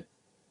เกิด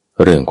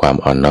เรื่องความ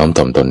อ่อนน้อม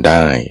ถ่อมตนไ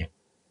ด้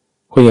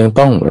ก็ยัง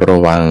ต้องระ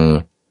วัง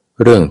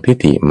เรื่องทิฏ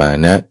ฐิมา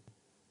นะ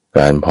ก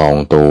ารพอง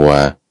ตัว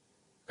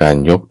การ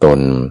ยกตน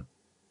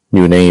อ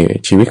ยู่ใน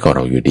ชีวิตของเร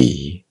าอยู่ดี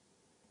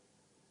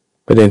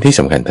ประเด็นที่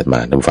สำคัญถัดมา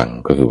ท่านผู้ฟัง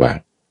ก็คือว่า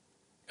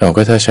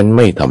ก็ถ้าฉันไ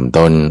ม่ถ่อมต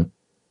น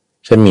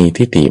ฉันมี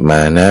ทิฏฐิมา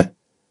นะ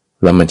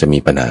แล้วมันจะมี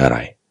ปัญหาอะไร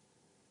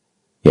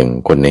อย่าง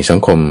คนในสั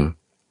งคม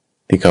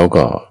ที่เขา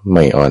ก็ไ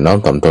ม่อ่อนน้อม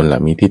ถ่อมตนละ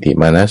มีทิฏฐิ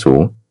มานะสู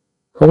ง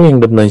เขาก็ยัง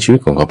ดำเนินชีวิต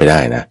ของเขาไปได้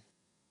นะ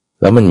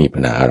แล้วมันมีปั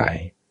ญหาอะไร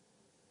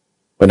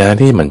ปัญหา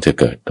ที่มันจะ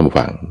เกิดท่านผู้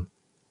ฟัง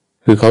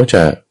คือเขาจ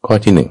ะข้อ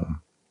ที่หนึ่ง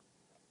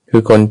คื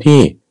อคนที่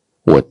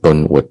อวดตน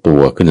อวดตั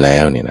วขึ้นแล้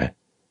วเนี่ยนะ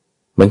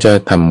มันจะ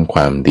ทำคว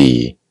ามดี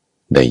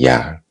ได้ย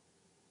าก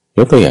ย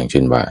กตัวอย่างเ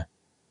ช่นว่า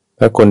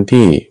ถ้าคน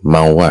ที่เม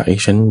าว่า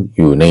ฉันอ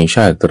ยู่ในช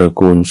าติตระ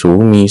กูลสูง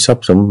มีทรัพ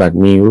ย์สมบัติ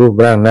มีรูป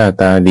ร่างหน้า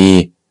ตาดี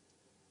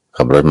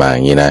ขับรถมาอย่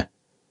างนี้นะ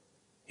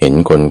เห็น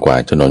คนกวา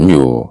ดถนนอ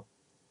ยู่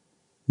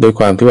โดย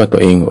ความที่ว่าตั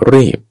วเอง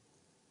รีบ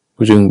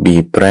ก็จึงบี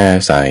บแตร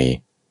ใส่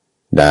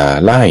ด่า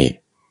ไล่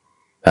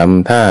ท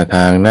ำท่าท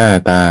างหน้า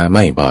ตาไ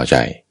ม่พอใจ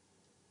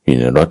อยู่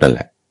ในรถนั่นแห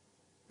ละ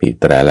บีบ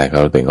แตรไล่เขา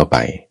ตัวเองก็ไป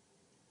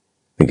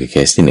นี่คือเค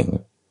สที่หนึ่ง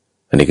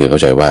อันนี้คือเข้า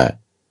ใจว่า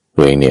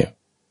ตัวเองเนี่ย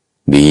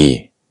ดี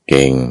เ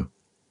ก่ง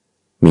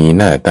มีห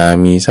น้าตา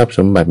มีทรัพย์ส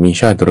มบัติมี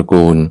ชาติตระ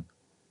กูล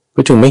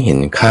ก็จึงไม่เห็น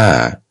ค่า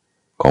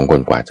ของค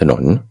นกวาดถน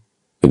น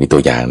คือนี่ตั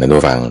วอย่างนะทุ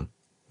กฟัง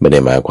ไม่ได้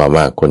หมายความ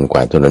ว่าคนกว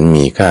าดถนน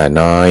มีค่า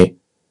น้อย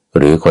ห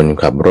รือคน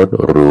ขับรถ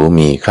หรู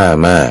มีค่า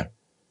มาก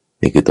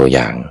นี่คือตัวอ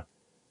ย่าง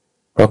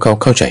เพราะเขา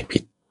เข้าใจผิ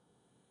ด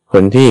ค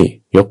นที่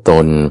ยกต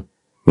น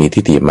มีทิ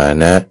ฏฐิมา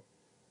นะ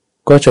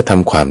ก็จะท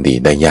ำความดี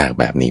ได้ยาก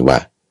แบบนี้ว่า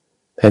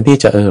แทนที่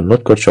จะลด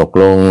กระจก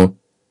ลง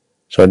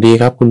สวัสดี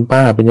ครับคุณป้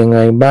าเป็นยังไง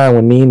บ้าง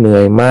วันนี้เหนื่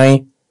อยไหม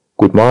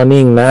Good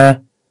morning นะ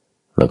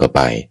แล้วก็ไ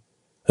ป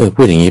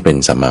พูดอย่างนี้เป็น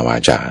สัมมาวา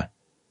จา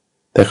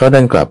แต่เขาดั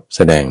นกลับแส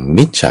ดง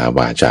มิจฉาว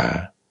าจา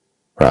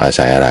เพราะอา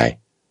ศัยอะไร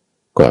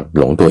ก็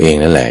หลงตัวเอง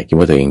นั่นแหละคิด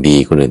ว่าตัวเองดี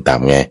คนอื่นต่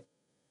ำไง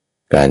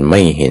การไ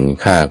ม่เห็น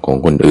ค่าของ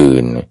คนอื่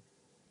น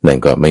นั่น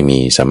ก็ไม่มี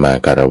สัมมา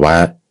คารวะ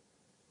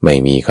ไม่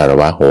มีคาร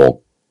วะ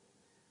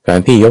6การ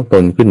ที่ยกต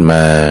นขึ้นม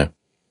า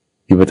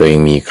คิดว่าตัวเอง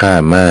มีค่า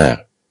มาก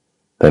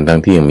ทั้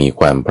งที่ยังมี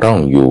ความพร่อง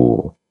อยู่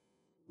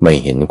ไม่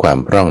เห็นความ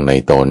พร่องใน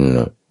ตน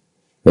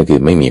นั่นคื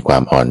อไม่มีควา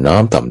มอ่อนน้อ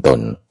มถ่อมตน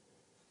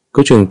ก็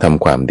จึงท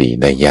ำความดี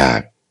ได้ยา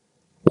ก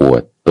อว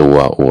ดตัว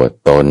อวด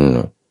ตน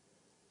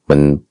มัน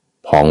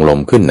พองลม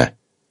ขึ้นนะ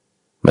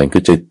มันก็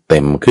จะเต็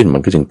มขึ้นมั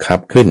นก็จึงคับ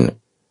ขึ้น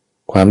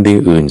ความดี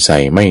อื่นใส่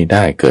ไม่ไ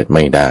ด้เกิดไ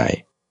ม่ได้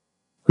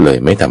เลย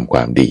ไม่ทำคว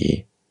ามดี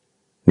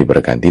นี่ปร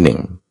ะการที่หนึ่ง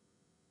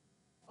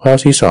ข้อ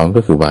ที่สอง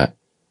ก็คือว่า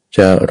จ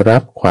ะรั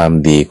บความ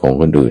ดีของ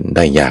คนอื่นไ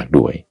ด้ยาก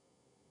ด้วย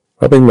เพ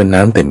ราะเป็นเหมือน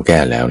น้ำเต็มแก้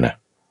วแล้วนะ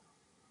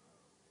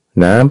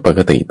น้ำปก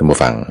ติท่านผู้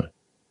ฟัง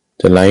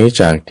จะไหล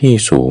จากที่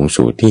สูง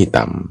สู่ที่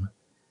ต่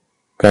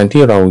ำการ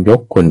ที่เราย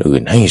กคนอื่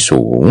นให้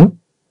สูง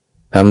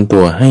ทำตั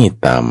วให้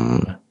ต่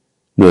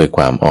ำด้วยค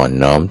วามอ่อน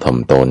น้อมถ่อม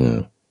ตน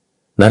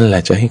นั่นแหล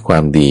ะจะให้ควา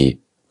มดี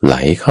ไหล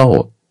เข้า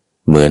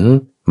เหมือน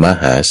ม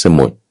หาส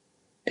มุทร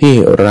ที่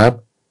รับ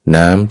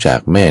น้ำจาก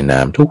แม่น้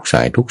ำทุกส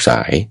ายทุกส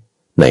าย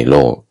ในโล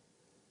ก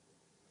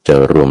จะ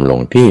รวมล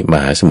งที่ม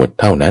หาสมุทร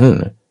เท่านั้น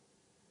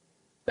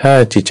ถ้า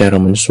จิตใจเรา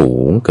มันสู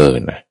งเกิน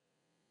นะ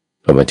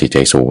คำว่าจิตใจ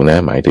สูงนะ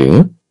หมายถึง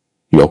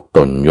ยกต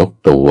นยก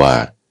ตัว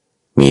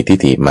มีทิฏ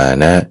ฐิมา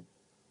นะ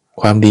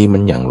ความดีมั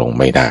นยังลง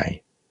ไม่ได้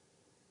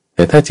แ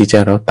ต่ถ้าจิตใจ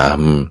เราต่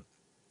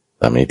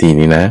ำในที่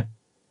นี้นะ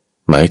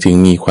หมายถึง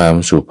มีความ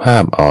สุภา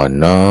พอ่อน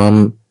น้อม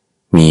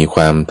มีค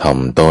วามถ่อม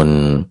ตน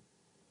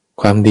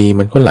ความดี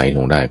มันก็ไหลล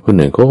งได้คน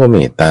อื่นเขาก็เม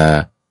ตตา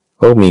เข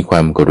ามีคว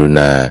ามกรุณ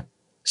า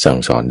สั่ง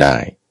สอนได้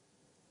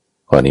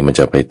ข้อนี้มัน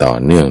จะไปต่อ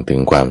เนื่องถึง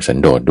ความสัน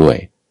โดษด้วย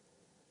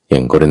อย่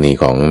างกรณี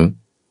ของ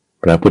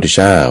พระพุทธเ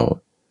จ้า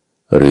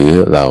หรือ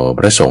เหล่าพ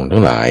ระสงฆ์ทั้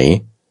งหลาย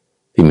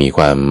ที่มีค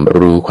วาม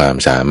รู้ความ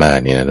สามารถ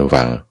เนี่ยนะท่าน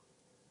ฟัง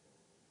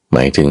หม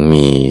ายถึง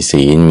มี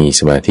ศีลมี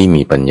สมาธิ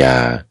มีปัญญา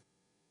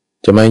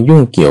จะมายุ่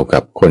งเกี่ยวกั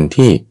บคน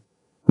ที่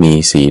มี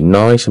ศีล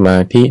น้อยสมา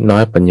ธิน้อ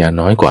ยปัญญา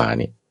น้อยกว่า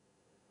นี่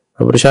พร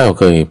ะพุทธเจ้า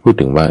เคยพูด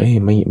ถึงว่า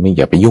ไม่อ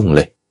ย่าไปยุ่งเ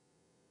ลย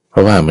เพร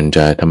าะว่ามันจ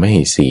ะทำให้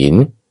ศีล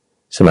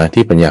สมาธิ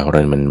ปัญญาของเร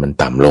ามัน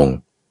ต่ำลง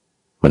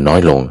มันน้อ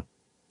ยลง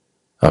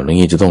แล้ว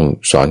นี้จะต้อง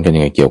สอนกันยั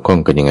งไงเกี่ยวข้อง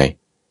กันยังไง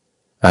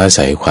อา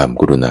ศัยความ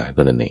กรุณาตั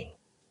วนั้นเอง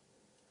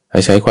อ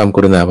าศัยความก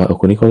รุณาว่า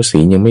คนนี้เขาศี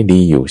ลยังไม่ดี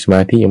อยู่สม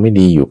าธิยังไม่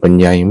ดีอยู่ปัญ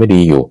ญายังไม่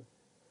ดีอยู่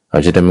เรา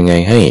จะทำยังไง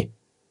ให้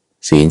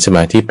ศีลสม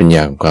าธิปัญญ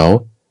าของเขา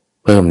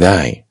เพิ่มได้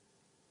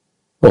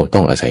ต้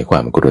องอาศัยควา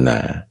มกรุณา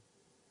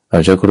เรา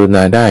จะกรุณ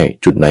าได้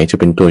จุดไหนจะ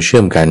เป็นตัวเชื่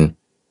อมกัน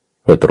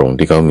ก็ตรง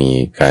ที่เขามี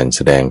การแส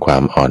ดงควา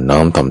มอ่อนน้อ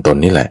มถ่อมตน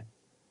นี่แหละ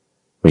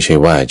ไม่ใช่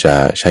ว่าจะ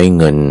ใช้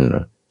เงิน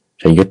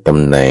ใช้ยศต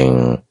ำแหน่ง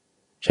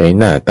ใช้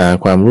หน้าตา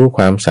ความรู้ค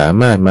วามสา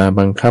มารถมา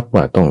บังคับ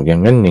ว่าต้องอย่า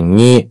งนั้นอย่าง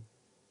นี้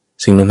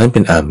สิ่งเหล่านั้นเป็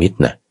นอามิตร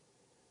นะ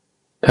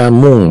ถ้า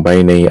มุ่งไป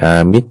ในอา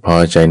มิตรพอ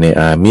ใจใน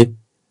อามิตร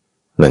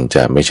นั่นจ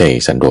ะไม่ใช่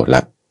สันโดษล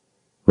ะ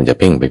มันจะ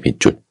เพ่งไปผิด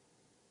จุด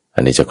อั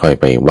นนี้จะค่อย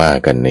ไปว่า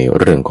กันใน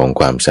เรื่องของ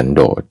ความสันโ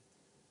ดษ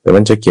แต่มั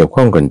นจะเกี่ยว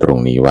ข้องกันตรง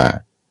นี้ว่า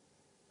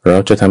เรา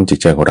จะทำจิต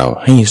ใจของเรา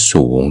ให้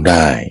สูงไ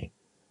ด้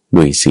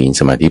ด้วยศีล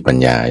สมาธิปัญ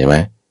ญาใช่ไหม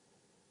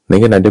ใน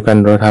ขณะเดียวกัน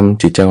เราท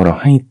ำจิตใจของเรา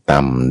ให้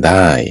ต่ำไ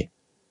ด้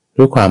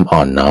ด้วยความอ่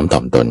อนน้อมถ่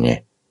อมตนไง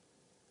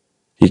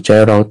จิตใจ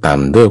เราต่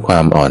ำด้วยควา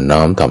มอ่อนน้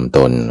อมถ่อมต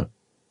น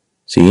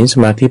ศีลส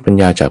มาธิปัญ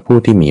ญาจากผู้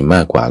ที่มีม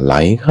ากกว่าไหล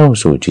เข้า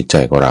สู่จิตใจ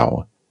ของเรา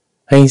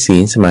ให้ศี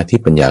ลสมาธิ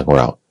ปัญญาของ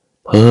เรา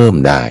เพิ่ม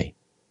ได้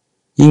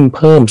ยิ่งเ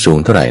พิ่มสูง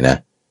เท่าไหร่นะ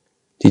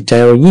จิตใจ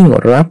เรายิ่ง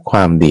รับคว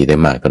ามดีได้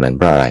มากเท่านั้นเ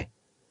พราะอะไร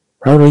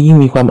เพราะเรายิ่ง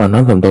มีความอ่อนน้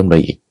อมถ่อมตนไป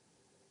อีก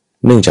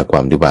เนื่องจากคว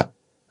ามที่ว่า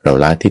เรา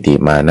ละทิฏฐิ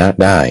มานะ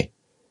ได้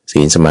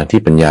ศีลสมาธิ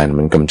ปัญญา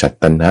มันกำจัด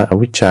ตัณหาอ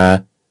วิชชา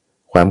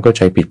ความเข้าใ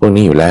จผิดพวก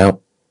นี้อยู่แล้ว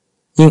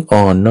ยิ่ง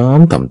อ่อนน้อม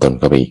ถ่อมตน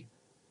เข้าไปอีก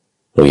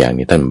ตัวอย่าง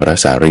นี้ท่านพระ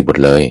สารีบุต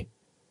รเลย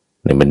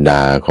ในบรรด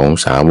าของ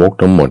สาวก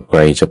ทั้งหมดใคร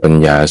จะปัญ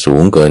ญาสู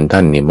งเกินท่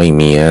านนี่ไม่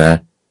มีนะ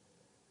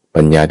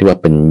ปัญญาที่ว่า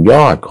เป็นย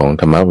อดของ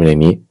ธรรมะวินัย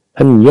นี้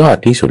ท่านยอด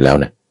ที่สุดแล้ว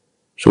นะ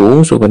สูง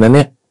สุดกว่านั้นเ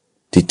นี่ย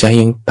จิตใจ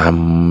ยังต่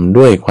ำ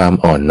ด้วยความ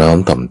อ่อนน้อม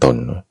ถ่อมตน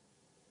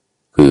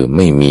คือไ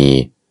ม่มี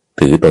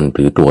ถือตน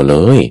ถือตัวเล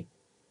ย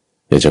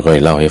เดี๋ยวจะค่อย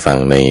เล่าให้ฟัง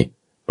ใน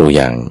ตัวอ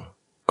ย่าง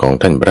ของ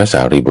ท่านพระส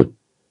ารีบุตร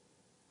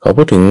ขอ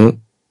พูดถึง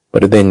ป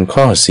ระเด็น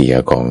ข้อเสีย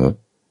ของ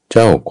เ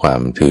จ้าควา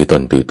มถือต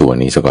นถือตัว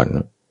นี้ซะก่อน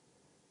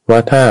ว่า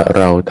ถ้าเ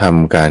ราท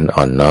ำการ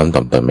อ่อนน้อมถ่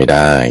อมตนไม่ไ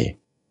ด้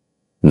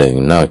หนึ่ง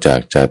นอกจาก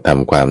จะท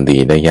ำความดี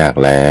ได้ยาก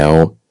แล้ว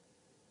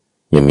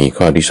ยังมี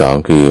ข้อที่สอง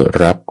คือ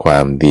รับควา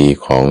มดี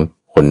ของ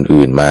คน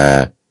อื่นมา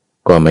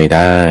ก็ไม่ไ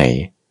ด้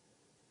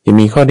ยัง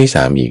มีข้อที่ส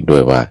ามอีกด้ว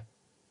ยว่า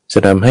จะ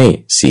ทำให้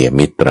เสีย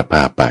มิตรภ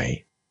าพไป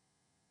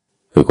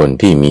คือคน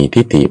ที่มี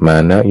ทิฏฐิมา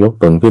นะยก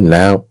ตนขึ้นแ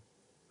ล้ว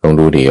ลอง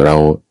ดูดิเรา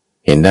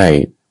เห็นได้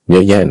เยอ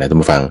ะแยะนะท่าน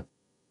ผู้ฟัง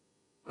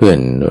เพื่อน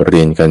เรี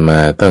ยนกันมา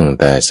ตั้ง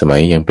แต่สมั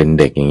ยยังเป็น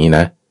เด็กอย่างนี้น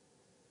ะ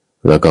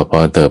แล้วก็พอ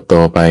เติบโต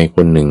ไปค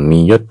นหนึ่งมี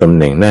ยศตำแ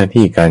หน่งหน้า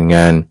ที่การง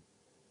าน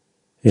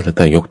แล้วแ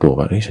ต่ยกตัว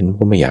ว่าฉัน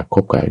ก็ไม่อยากค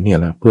บกับเนี่ย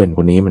ละเพื่อนค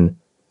นนี้มัน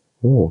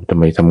โอ้ทำ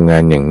ไมทำงา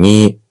นอย่าง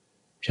นี้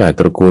ชาติ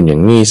ตระกูลอย่า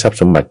งนี้ทรัพย์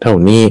สมบัติเท่า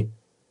นี้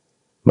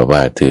แบบว่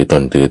าถือต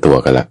นถือตัว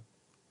กันละ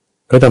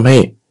ก็ทำให้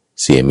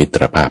เสียมิต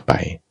รภาพไป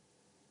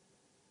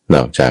น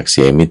อกจากเ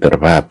สียมิตร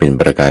ภาพเป็น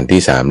ประการที่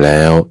สามแ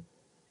ล้ว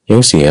ยั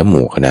งเสียห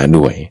มู่คณะ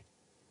ด้วย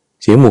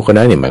เสียหมู่คณ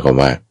ะเนี่ยหมายความ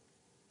ว่า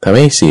ทำใ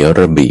ห้เสีย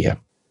ระเบียบ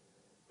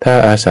ถ้า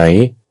อาศัย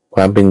ค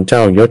วามเป็นเจ้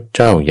ายศเ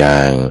จ้าอย่า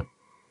ง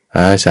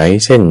อาศัย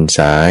เส้นส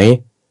าย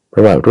เพรา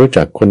ะว่ารู้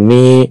จักคน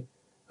นี้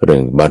เรื่อ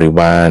งบริ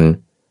วาร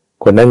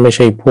คนนั้นไม่ใ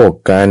ช่พวก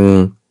กัน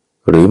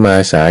หรือมา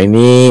สาย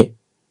นี้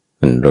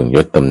นั่นเรื่องย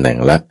ศตำแหน่ง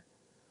ละ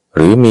ห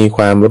รือมีค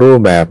วามรู้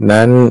แบบ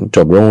นั้นจ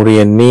บโรงเรี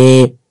ยนนี้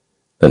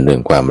นั่นเรื่อ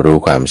งความรู้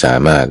ความสา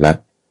มารถละ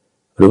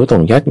หรือต้อ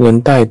งยัดเงิน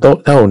ใต้โต๊ะ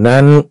เท่า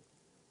นั้น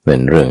นั่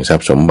นเรื่องทรัพ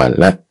ย์สมบัติ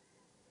ละ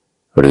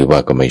หรือว่า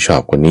ก็ไม่ชอ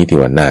บคนนี้ที่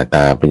ว่าหน้าต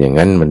าเป็นอย่าง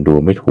นั้นมันดู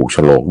ไม่ถูกโฉ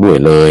ลกด้วย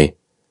เลย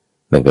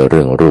นั่นก็เ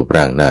รื่องรูป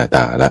ร่างหน้าต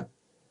าละ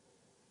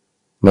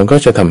มันก็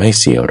จะทำให้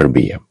เสียระเ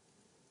บียบ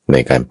ใน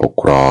การปก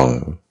ครอง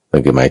นั่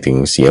นคือหมายถึง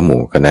เสียห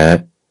มู่คณะ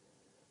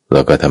แ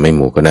ล้วก็ทำให้ห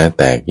มู่คณะ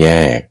แตกแย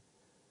ก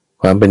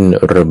ความเป็น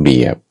ระเ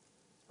บียบ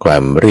ควา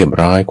มเรียบ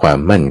ร้อยความ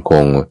มั่นค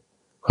ง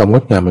ความง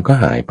ดงามมันก็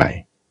หายไป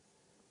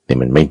เนี่ย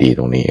มันไม่ดีต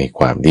รงนี้ไอ้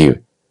ความที่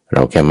เร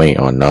าแค่ไม่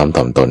อ่อนน้อม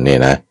ถ่อมตนเนี่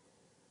ยนะ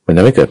มันท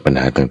ำให้เกิดปัญห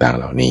าต่างๆ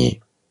เหล่านี้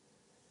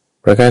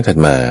ประการถัด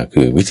มา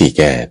คือวิธีแ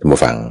ก้ท่าน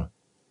ผู้ฟัง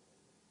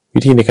วิ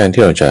ธีในการ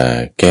ที่เราจะ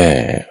แก้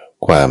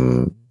ความ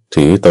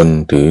ถือตน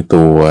ถือ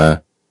ตัว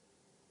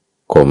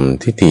ข่ม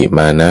ทิฏฐิม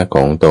านะข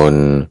องตน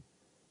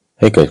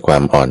ให้เกิดควา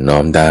มอ่อนน้อ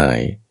มได้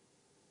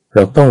เร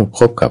าต้องค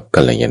บกับ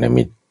กัลยาณ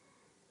มิตร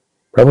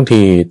เพราะบาง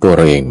ทีตัวเ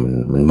ราเอง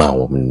มันเมา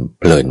มัน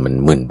เพลินมัน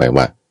มึนไป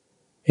ว่า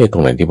ตร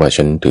งไหนที่ว่า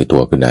ฉันถือตั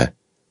วขึ้นนะ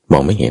มอ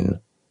งไม่เห็น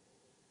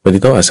บางที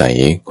ต้องอาศัย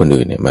คน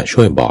อื่นเนี่ยมา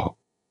ช่วยบอก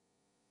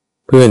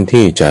เพื่อน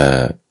ที่จะ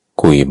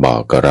คุยบอก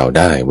กับเรา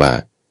ได้ว่า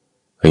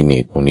เฮ้ยนี่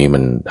ตรงนี้มั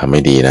นทำไ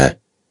ม่ดีนะ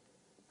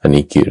อัน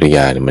นี้กิริย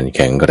าเนี่ยมันแ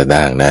ข็งกระ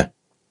ด้างนะ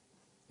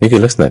นี่คื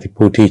อลักษณะที่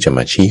ผู้ที่จะม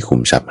าชี้ขุ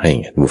มทรัพย์ให้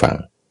ไงท่านผู้ฟัง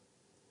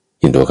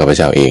ยินตัวข้าพเ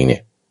จ้าเองเนี่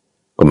ย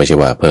ก็ไม่ใช่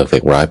ว่าเพอร์เฟ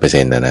กต์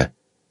 100% นะ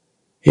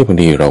บาง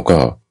ทีเราก็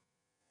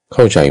เ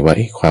ข้าใจว่า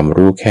ความ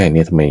รู้แค่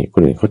นี้ทำไมค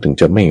นอื่นเขาถึง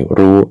จะไม่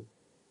รู้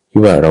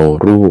ที่ว่าเรา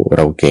รู้เ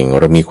ราเก่ง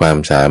เรามีความ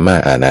สามาร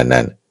ถ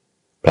นั้น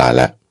ปลา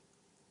ละ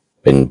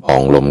เป็นพอ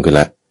งลมขึ้น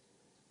ละ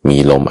มี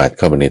ลมอัดเ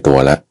ข้าไปในตัว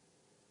ละ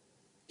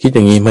คิดอ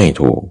ย่างนี้ไม่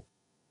ถูก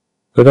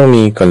ก็ต้อง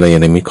มีกัลยา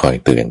ณมิตรคอย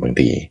เตือนบาง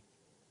ที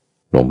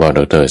หลวงพ่อด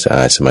ร.สะอ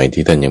าดสมัย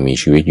ที่ท่านยังมี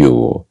ชีวิตอยู่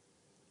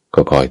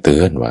ก็คอยเตื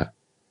อนว่า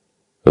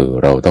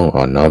เราต้อง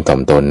อ่อนน้อมถ่อ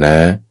มตนนะ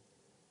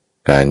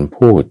การ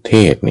พูดเท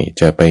ศนี่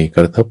จะไปก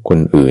ระทบคน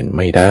อื่นไ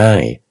ม่ได้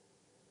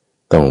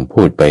ต้อง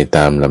พูดไปต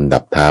ามลำดั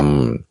บธรรม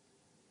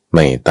ไ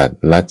ม่ตัด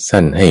ลัด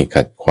สั้นให้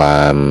ขัดคว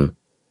าม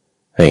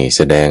ให้แ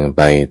สดงไ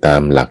ปตา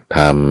มหลักธ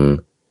รรม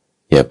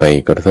อย่าไป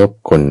กระทบ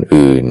คน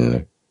อื่น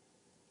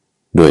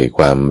ด้วยค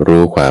วาม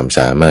รู้ความส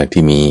ามารถ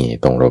ที่มี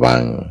ต้องระวั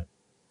ง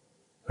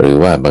หรือ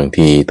ว่าบาง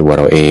ทีตัวเ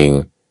ราเอง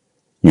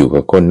อยู่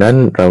กับคนนั้น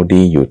เรา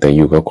ดีอยู่แต่อ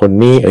ยู่กับคน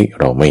นี้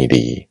เราไม่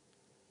ดี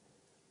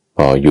พ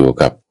ออยู่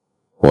กับ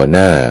หัวห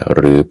น้าห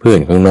รือเพื่อน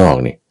ข้างนอก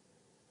นี่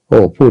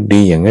พูด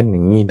ดีอย่างนั้นอย่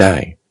างนี้ได้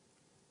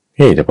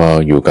แต่พอ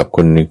อยู่กับค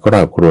นในคร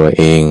อบครัว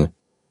เอง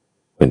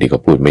บางทีก็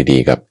พูดไม่ดี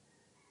กับ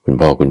คุณ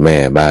พ่อคุณแม่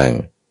บ้าง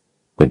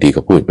บางที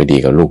ก็พูดไม่ดี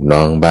กับลูกน้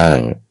องบ้าง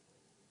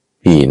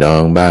พี่น้อ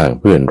งบ้าง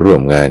เพื่อนร่ว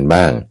มงาน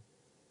บ้าง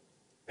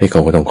เข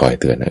าก็ต้องคอย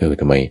เตือนนะ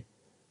ทำไม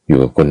อยู่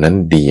กับคนนั้น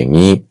ดีอย่าง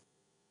นี้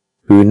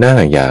คือหน้า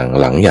อย่าง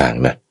หลังอย่าง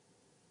นะ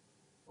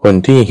คน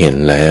ที่เห็น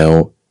แล้ว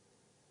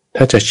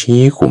ถ้าจะ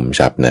ชี้ขุม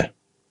ทรัพย์นะ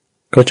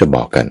ก็จะบ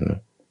อกกัน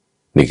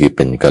นี่คือเ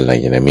ป็นกัล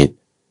ยาณมิตร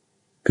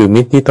คือ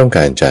มิตรที่ต้องก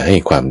ารจะให้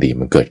ความดี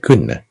มันเกิดขึ้น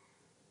นะ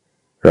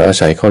เราอา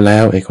ศัยเขาแล้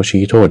วเขา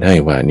ชี้โทษให้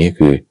ว่านี่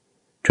คือ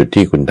จุด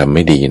ที่คุณทำไ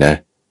ม่ดีนะ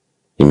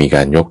ยังมีก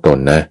ารยกตน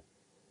นะ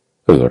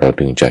เรา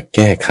ถึงจะแ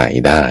ก้ไข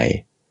ได้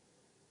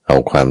เอา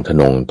ความทะ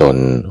นงตน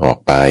ออก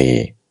ไป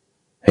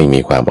ให้มี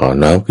ความอ่อน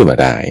น้อมขึ้นมา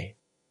ได้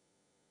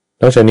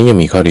นอกจากนี้ยัง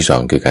มีข้อที่สอ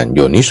งคือการโย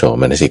นิโส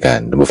มนสิการ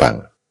ท่านผู้ฟัง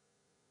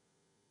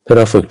ถ้าเ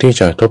ราฝึกที่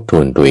จะทบท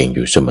วนตัวเองอ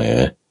ยู่เสมอ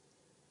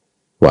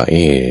ว่า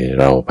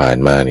เราผ่าน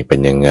มานี่เป็น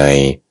ยังไง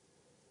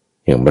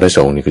อย่างพระส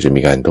งฆ์นี่ก็จะ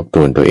มีการทบท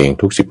วนตัวเอง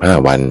ทุก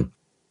15วัน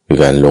คือ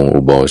การลง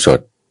อุโบสถ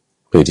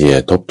เพื่อที่จะ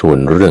ทบทวน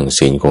เรื่อง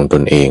ศีลของต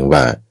นเอง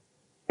ว่า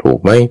ถูก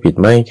ไหมผิด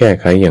ไหมแก้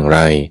ไขอย่างไร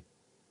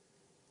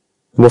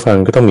ผู้ฟัง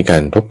ก็ต้องมีกา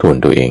รทบทวน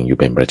ตัวเองอยู่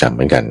เป็นประจำเห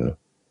มือนกัน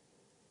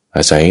อ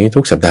าศัยทุ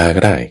กสัปดาห์ก็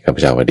ได้ข้าพ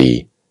เจ้าว่าดี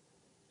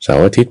เสา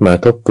ร์อาทิตย์มา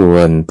ทบทว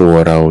นตัว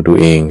เราดู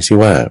เองสิ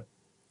ว่า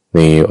ใน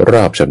ร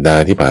อบสัปดา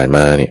ห์ที่ผ่านม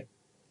าเนี่ย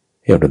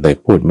เราได้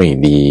พูดไม่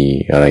ดี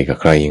อะไรกับ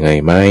ใครยังไง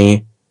ไหม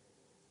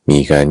มี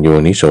การโย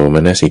นิโสม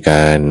นสิก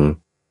าร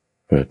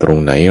ตรง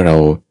ไหนเรา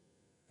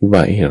ว่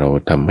าเรา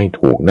ทำไม่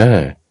ถูกนะ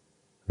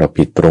เรา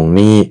ผิดตรง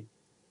นี้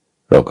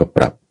เราก็ป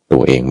รับตั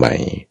วเองใหม่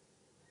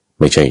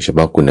ไม่ใช่เฉพ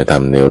าะคุณธรร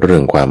มในเรื่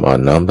องความอ่อ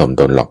นน้อมถ่อม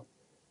ตนหรอก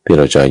ที่เ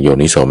ราจะโย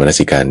นิโสมน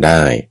สิการไ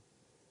ด้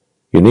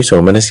โยนิโส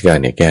มนสิการ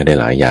เนี่ยแก้ได้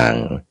หลายอย่าง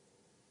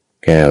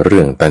แก้เ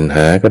รื่องตัณห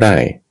าก็ได้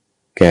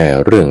แก้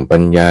เรื่องปั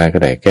ญญาก็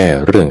ได้แก้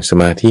เรื่องส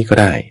มาธิก็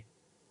ได้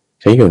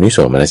ใช้โยนิโส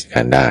มนสิก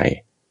ารได้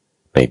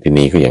ในที่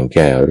นี้ก็ยังแ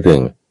ก้เรื่อ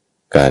ง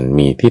การ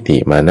มีทิฏฐิ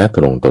มานะต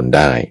รงตนไ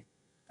ด้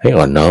ให้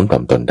อ่อนน้อมถ่อ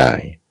มตนได้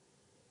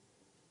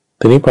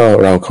ทีนี้พอ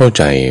เราเข้าใ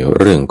จ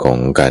เรื่องของ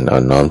การอ่อ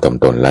นน้อมถ่อม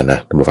ตนแล้วนะ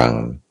ท่านผู้ฟัง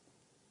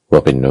ว่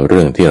าเป็นเ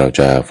รื่องที่เรา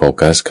จะโฟ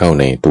กัสเข้า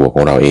ในตัวข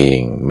องเราเอง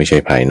ไม่ใช่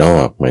ภายนอ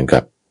กเหมือนกั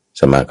บ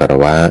สมาคาร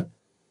วะ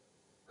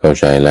เข้า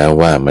ใจแล้ว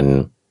ว่ามัน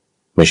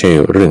ไม่ใช่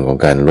เรื่องของ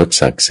การลด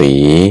ศักดิ์ศรี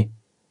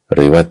ห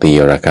รือว่าตี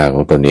ราคาข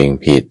องตนเอง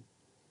ผิด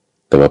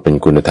แต่ว่าเป็น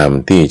คุณธรรม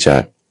ที่จะ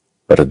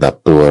ประดับ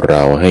ตัวเร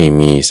าให้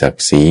มีศัก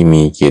ดิ์ศรี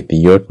มีเกียรติ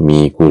ยศมี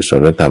กุศ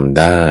ลธรรม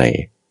ได้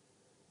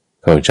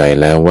เข้าใจ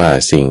แล้วว่า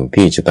สิ่ง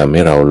ที่จะทำใ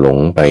ห้เราหลง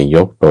ไปย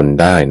กตน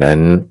ได้นั้น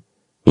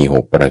มี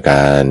6ประก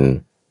าร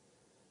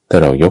ถ้า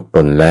เรายกต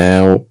นแล้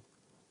ว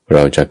เร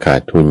าจะขา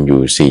ดทุนอ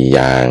ยู่4อ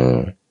ย่าง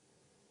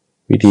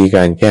วิธีก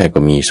ารแก้ก็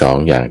มี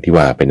2อย่างที่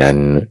ว่าไปนั้น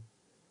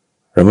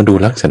เรามาดู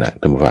ลักษณะ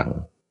ท่านผู้ฟัง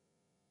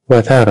ว่า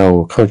ถ้าเรา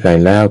เข้าใจ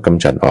แล้วก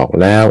ำจัดออก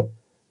แล้ว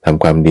ท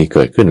ำความดีเ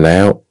กิดขึ้นแล้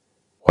ว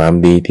ความ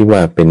ดีที่ว่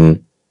าเป็น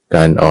ก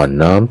ารอ่อน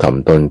น้อมถ่อม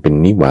ตนเป็น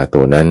นิวา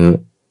ตัวนั้น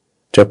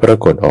จะปรา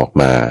กฏออก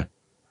มา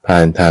ผ่า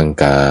นทาง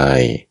กาย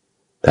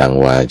ทาง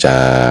วาจ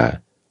า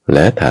แล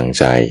ะทาง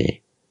ใจ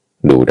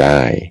ดูไ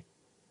ด้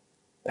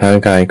ทาง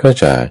กายก็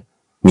จะ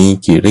มี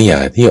กิริยา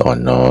ที่อ่อน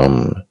น้อม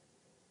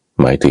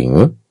หมายถึง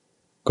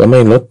ก็ไม่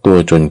ลดตัว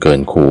จนเกิ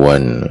นคว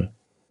ร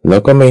แล้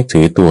วก็ไม่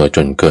ถือตัวจ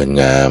นเกิน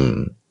งาม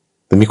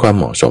แต่มีความเ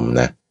หมาะสม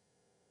นะ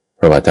เพ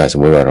ราะว่าถ้าสม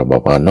มติว่าเราบอ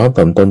กอ่อนน้อม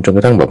ถ่อมตนจนก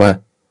ระทั่งบอกว่า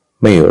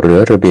ไม่เหลือ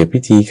ระเบียบพิ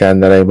ธีการ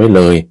อะไรไว้เ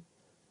ลย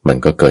มัน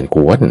ก็เกินค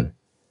วร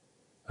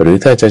หรือ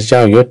ถ้าจะเจ้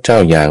ายศเจ้า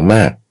อย่างม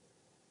าก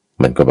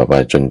มันก็แบบว่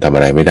าจนทำอ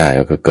ะไรไม่ได้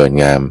ก็เกิน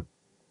งาม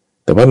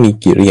แต่ว่ามี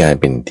กิริยา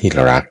เป็นที่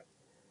รัก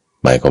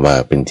หมายความว่า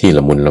เป็นที่ล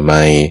ะมุนละไม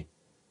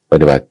ป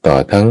ฏิบัติต่อ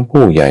ทั้ง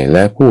ผู้ใหญ่แล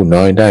ะผู้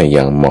น้อยได้อ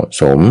ย่างเหมาะ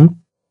สม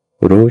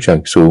รู้จัก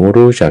สูง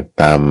รู้จัก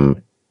ต่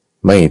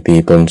ำไม่ตี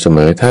ตนเสม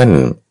อท่าน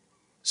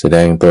แสด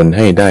งตนใ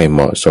ห้ได้เห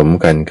มาะสม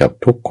กันกับ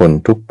ทุกคน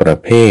ทุกประ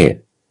เภท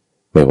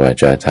ไม่ว่า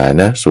จะฐา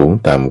นะสูง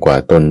ต่ำกว่า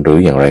ตนหรือ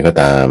อย่างไรก็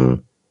ตาม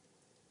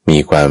มี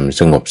ความ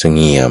สงบเส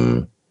งี่ยม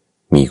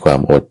มีความ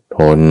อดท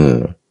น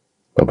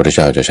พระพุทธเ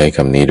จ้าจะใช้ค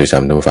ำนี้โดยซ้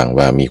ำท่านผู้ฟัง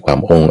ว่ามีความ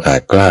องอา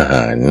จกล้าห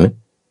าญ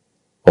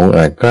องอ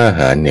าจกล้า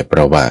หาญเนี่ยเพร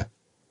าะว่า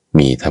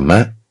มีธรรมะ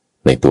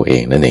ในตัวเอ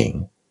งนั่นเอง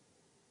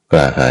ก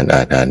ล้าหาญอ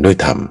าจหาญด้วย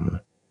ธรรม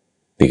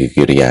นี่คือ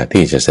กิริยา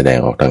ที่จะแสดง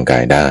ออกทางกา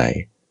ยได้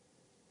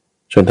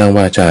ส่วนทางว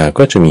าจา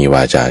ก็จะมีว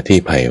าจาที่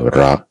ไพเร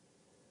าะ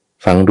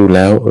ฟังดูแ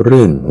ล้ว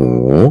รื่นหู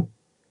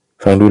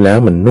ฟังดูแล้ว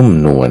มันนุ่ม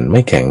นวลไ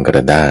ม่แข็งกร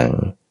ะด้าง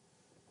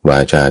วา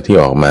จาที่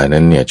ออกมา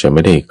นั้นเนี่ยจะไ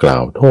ม่ได้กล่า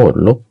วโทษ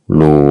ลบ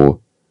ลู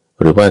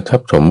หรือว่าทั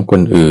บถมค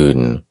นอื่น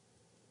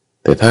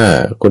แต่ถ้า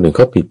คนอื่นเ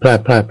ขาผิดพลาด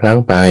พลั้ง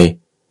ไป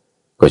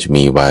ก็จะ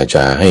มีวาจ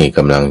าให้ก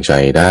ำลังใจ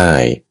ได้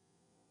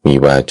มี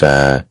วาจา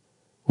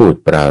พูด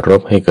ปราร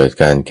ภให้เกิด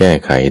การแก้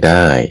ไขไ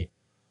ด้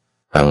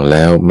ฟังแ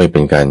ล้วไม่เป็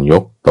นการย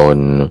กตน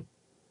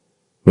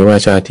มีวา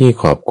จาที่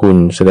ขอบคุณ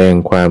แสดง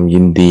ความยิ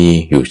นดี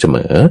อยู่เสม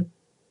อ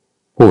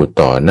พูด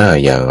ต่อหน้า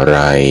อย่างไร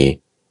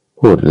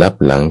พูดลับ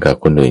หลังกับ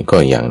คนอื่นก็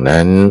อย่าง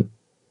นั้น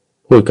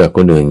พูดกับค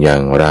นอื่นอย่า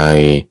งไร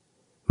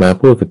มา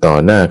พูดต่อ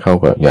หน้าเขา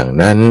ก็อย่าง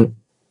นั้น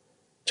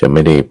จะไ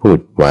ม่ได้พูด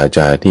วาจ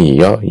าที่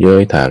เยาะเย้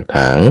ยถากถ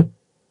าง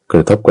กร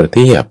ะทบกระเ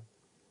ทียบ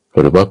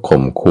หรือว่า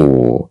ข่มขู่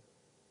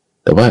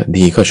แต่ว่า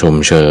ดีก็ชม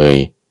เชย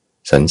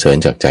สรรเสริญ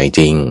จากใจจ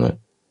ริง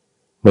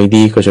ไม่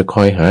ดีก็จะค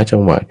อยหาจั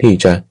งหวะที่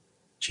จะ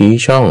ชี้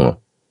ช่อง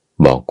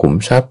บอกขุม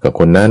ทรัพย์กับ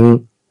คนนั้น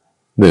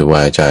ด้วยว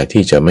าจา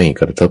ที่จะไม่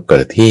กระทบก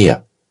ระเทียบ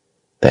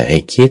แต่ให้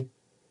คิด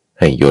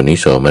ให้โยนิ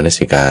โสมน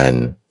สิการ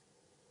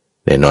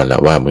แน่นอนละ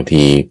ว่าบาง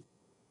ที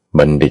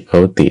บัณฑิตเขา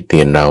ติเตี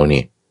ยนเรา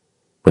นี่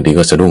บางที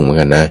ก็สะดุ้งเหมือน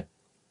กันนะ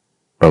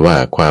เพราะว่า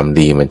ความ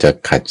ดีมันจะ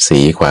ขัดสี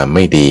ความไ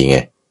ม่ดีไง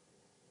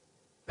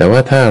แต่ว่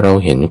าถ้าเรา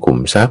เห็นขุม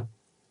ทรัพย์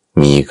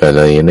มีกัล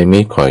ยาณมิ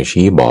ตรคอย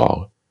ชี้บอก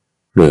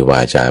ด้วยว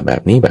าจาแบ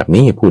บ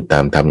นี้พูดตา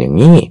มทำอย่าง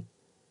นี้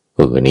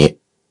นี้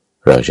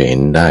เราจะเห็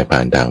นได้ผ่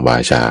านทางวา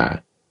จา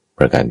ป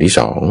ระการที่ส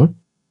อง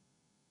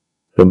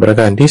ส่วนประ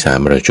การที่สาม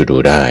เราจะดู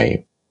ได้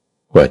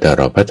ว่าถ้าเ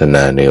ราพัฒน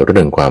าในเ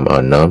รื่องความอ่อ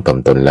นน้อมถ่อม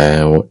ตนแล้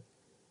ว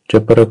จะ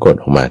ปรากฏ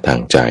ออกมาทา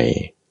งใจ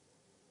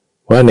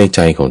ว่าในใจ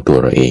ของตัว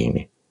เราเองเ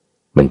นี่ย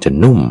มันจะ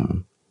นุ่ม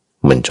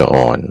มันจะ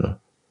อ่อน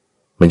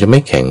มันจะไม่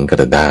แข็งก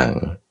ระด้าง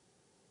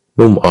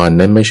นุ่มอ่อน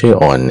นั้นไม่ใช่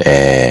อ่อนแอ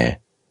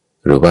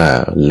หรือว่า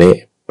เละ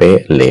เป๊ะ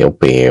เหลว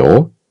เป๋ว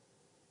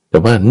แต่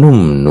ว่านุ่ม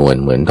นวล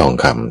เหมือนทอง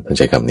คำต้องใ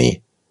ช้คำนี้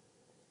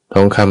ท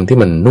องคำที่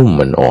มันนุ่ม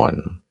มันอ่อน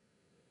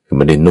คือไ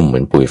ม่ได้นุ่มเหมื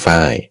อนปุยฝ้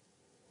าย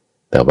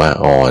แต่ว่า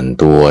อ่อน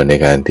ตัวใน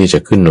การที่จะ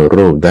ขึ้น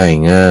รูปได้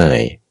ง่าย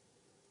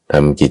ท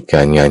ำกิจก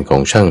ารงานขอ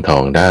งช่างทอ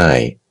งได้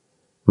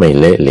ไม่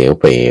เละเหลว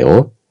เป๋ว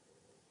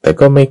แต่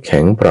ก็ไม่แข็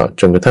งเปราะ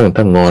จนกระทั่ง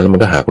ถ้างอแล้วมัน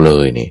ก็หักเล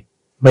ยนี่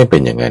ไม่เป็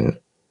นอย่างนั้น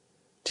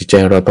จิตใจ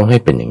เราต้องให้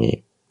เป็นอย่างนี้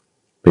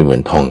เป็นเหมือ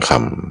นทองค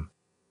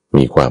ำ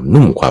มีความ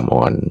นุ่มความ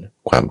อ่อน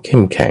ความเข้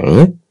มแข็ง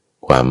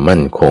ความมั่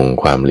นคง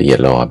ความละเอียด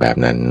ละออแบบ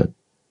นั้น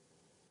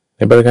ใน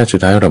ประการสุด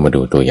ท้ายเรามา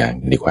ดูตัวอย่าง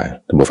ดีกว่า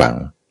ท่านผู้ฟัง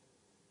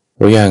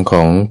ตัวอย่างข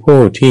องผู้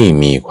ที่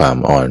มีความ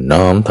อ่อน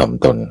น้อมถ่อม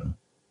ตน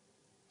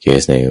เค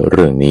สในเ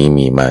รื่องนี้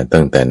มีมา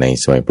ตั้งแต่ใน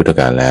สมัยพุทธ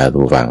กาลแล้วท่า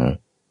นผู้ฟัง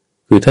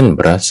คือท่าน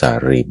พระสา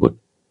รีบุตร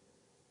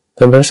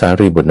ท่านพระสา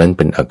รีบุตรนั้นเ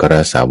ป็นอัคร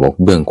สาวก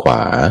เบื้องขว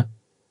า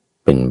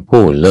เป็น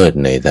ผู้เลิศ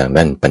ในทาง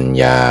ด้านปัญ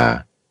ญา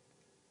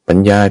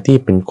ที่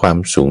เป็นความ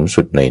สูง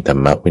สุดในธร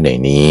รมวินัย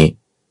นี้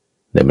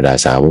ในบรรดา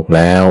สาวกแ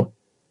ล้ว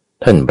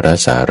ท่านพระ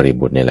สารี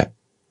บุตรนี่แหละ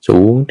สู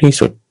งที่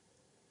สุด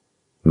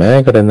แม้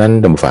กระนั้น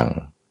ท่านฟัง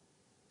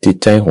จิต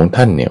ใจของ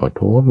ท่านเนี่ยโอ้โ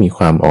หมีค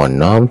วามอ่อน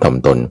น้อมถ่อม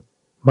ตน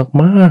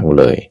มากๆ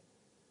เลย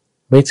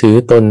ไม่ถือ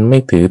ตนไม่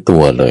ถือตั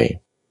วเลย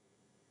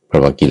เพรา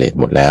ะว่ากิเลส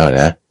หมดแล้ว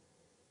นะ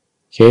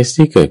เคส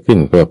ที่เกิดขึ้น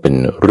ก็เป็น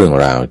เรื่อง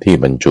ราวที่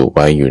บรรจุไ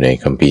ว้อยู่ใน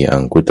คัมภีร์อั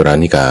งคุตร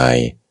นิกาย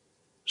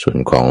ส่วน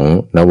ของ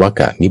นว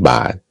กนิบ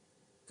าต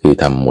คือ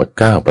ทำหมวด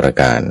9ประ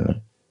การ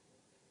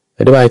อ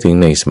ธิบายถึง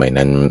ในสมัย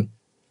นั้น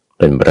เ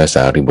ป็นพระส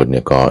ารีบุตรเ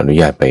นี่ยก็อนุ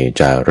ญาตไป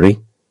จาริก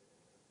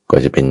ก็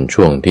จะเป็น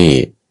ช่วงที่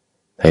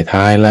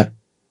ท้ายๆละ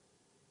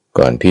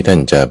ก่อนที่ท่าน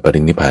จะปริ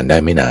นิพพานได้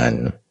ไม่นาน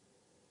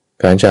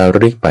การจา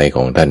ริกไปข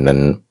องท่านนั้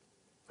น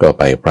ก็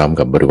ไปพร้อม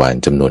กับบริวาร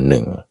จำนวนห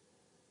นึ่ง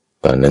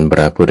ตอนนั้นพ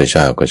ระพุทธเ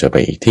จ้าก็จะไป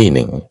อีกที่ห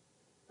นึ่ง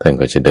ท่าน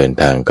ก็จะเดิน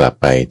ทางกลับ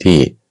ไปที่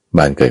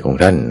บ้านเกิดของ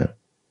ท่าน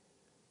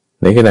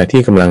ในขณะ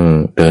ที่กำลัง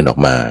เดินออก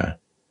มา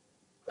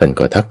ท่าน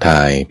ก็ทักท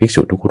ายภิก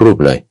ษุทุกรูป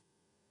เลย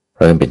เพร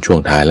าะนั้นเป็นช่วง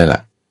ท้ายแล้วล่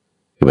ะ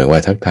คือหมายว่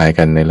าทักทาย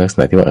กันในลักษ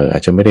ณะที่ว่าอา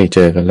จจะไม่ได้เจ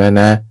อกันแล้ว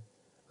นะ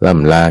ล่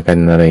ำลากัน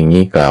อะไรอย่าง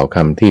นี้กล่าวค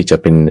ำที่จะ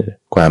เป็น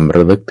ความร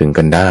ะลึกถึง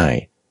กันได้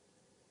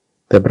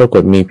แต่ปราก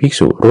ฏมีภิก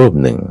ษุรูป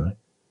หนึ่ง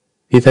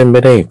ที่ท่านไ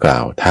ม่ได้กล่า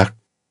วทัก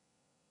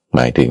หม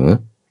ายถึง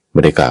ไ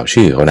ม่ได้กล่าว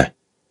ชื่อเขานะ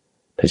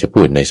ถ้าจะ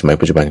พูดในสมัย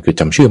ปัจจุบันคือ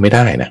จำชื่อไม่ไ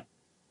ด้นะ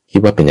คิด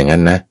ว่าเป็นอย่างนั้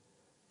นนะ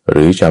ห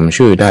รือจำ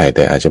ชื่อได้แ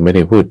ต่อาจจะไม่ไ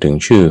ด้พูดถึง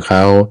ชื่อเข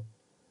า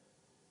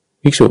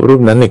ภิกษุรู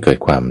ปนั้นเนี่ยเกิด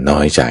ความน้อ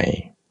ยใจ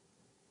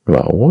ว่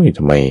าโอ้ยท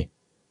ำไม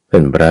ท่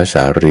านพระส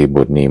ารี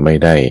บุตรนี่ไม่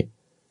ได้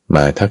ม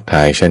าทักท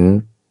ายฉัน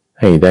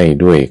ให้ได้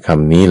ด้วยค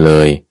ำนี้เล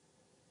ย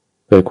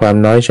เกิดความ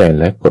น้อยใจ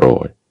และโกร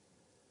ธ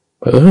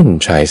เผอิญ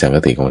ชายสังฆ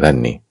ติของท่าน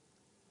นี่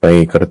ไป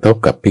กระทบ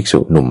กับภิกษุ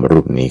หนุ่มรู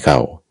ปนี้เข้า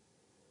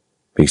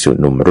ภิกษุ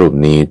หนุ่มรูป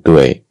นี้ด้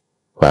วย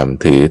ความ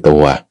ถือตั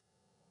ว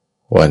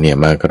ว่าเนี่ย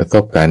มากระท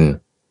บกัน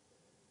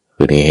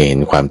คือนี่เห็น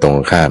ความตรง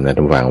ข้ามนะ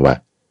ท่านฟังว่า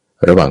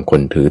ระหว่างค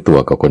นถือตัว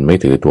กับคนไม่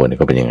ถือตัวเนี่ย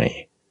ก็เป็นยังไง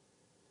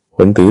ค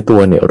นถือตัว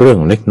เนี่ยเรื่อง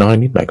เล็กน้อย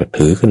นิดหน่อยก็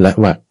ถือขึ้นแล้ว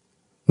ว่า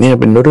เนี่ย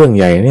เป็นเรื่อง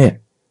ใหญ่เนี่ย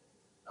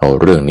เอา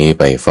เรื่องนี้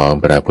ไปฟ้อง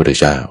พระพุทธ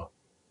เจ้า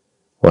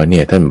ว่าเนี่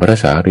ยท่านพระ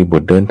สารีบุ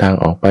ตรเดินทาง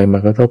ออกไปมา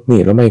กระทบนี่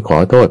แล้วไม่ขอ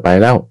โทษไป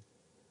แล้ว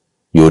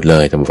หยุดเล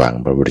ยท่านฟัง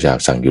พระพุทธเจ้า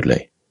สั่งหยุดเล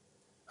ย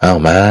เอา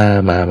มา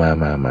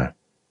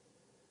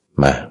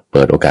เ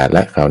ปิดโอกาสล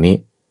ะคราวนี้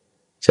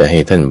จะให้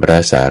ท่านพระ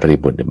สารี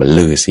บุตรบรร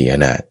ลือเสีย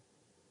นาถ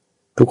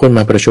ทุกคนม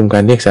าประชุมกั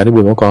นเรียกสารี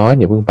บุตรมาก่อน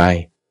อย่าเพิ่งไป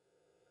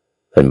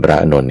ท่านพระ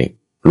อานนท์นี่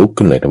ลุก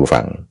ขึ้นเลยท่าน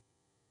ฟัง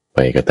ไป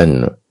กับท่าน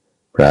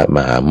พระม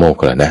หาโมค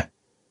คัลลานะ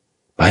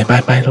ไป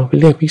เราไป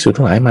เรียกภิกษุ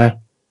ทั้งหลายมา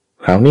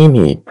คราวนี้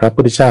นี่พระพุ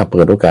ทธเจ้าเ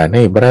ปิดโอกาสใ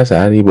ห้พระสา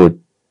รีบุตร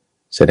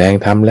แสดง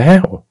ธรรมแล้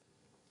ว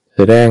แ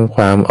สดงค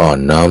วามอ่อน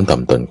น้อมถ่อ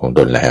มตนของต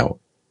นแล้ว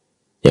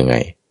ยังไง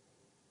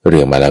เ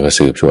รื่องมาแล้วก็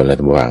สืบชวนแล้ว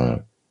ตวัง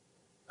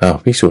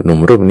ภิกษุหนุ่ม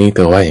รูปนี้เธ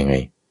อว่ายังไง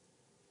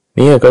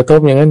นี่กระทบ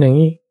อย่างนั้นอย่าง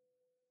นี้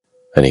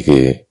อันนี้คื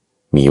อ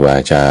มีวา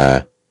จา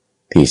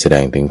ที่แสด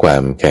งถึงควา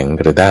มแข็ง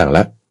กระด้างล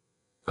ะ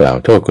กล่าว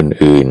โทษคน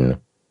อื่น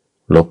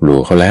ลบห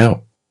ลู่เขาแล้ว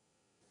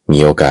มี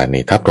โอกาส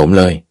นี่ทับถม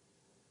เลย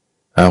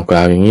กล่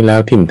าวอย่างนี้แล้ว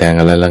ทิ่มแทง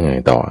อะไรแล้วไง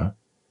ต่อ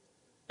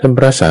ท่านพ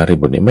ระสารี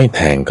บุตรนี่ไม่แ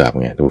ทงกลับ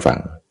ไงทุกฝั่ง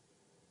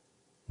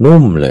นุ่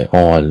มเลย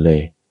อ่อนเล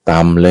ย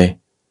ต่ำเลย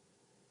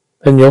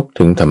ท่านยก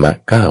ถึงธรรมะ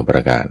9ปร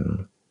ะการ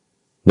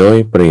โดย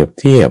เปรียบ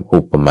เทียบ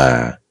อุปมา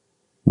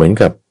เหมือน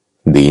กับ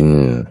ดิน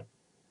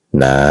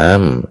น้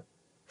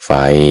ำไฟ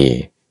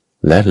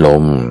และล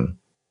ม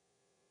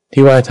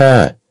ที่ว่าถ้า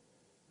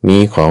มี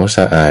ของส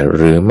ะอาดห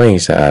รือไม่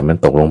สะอาดมัน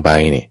ตกลงไป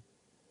นี่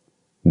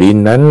ดิน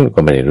นั้นก็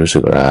ไม่ได้รู้สึ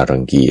กละอารั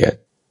งเกียจ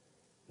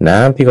น้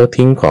ำที่เขา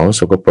ทิ้งของส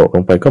กปรกล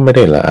งไปก็ไม่ไ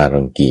ด้ละอา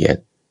รังเกียจ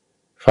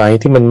ไฟ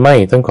ที่มันไหม้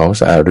ทั้งของ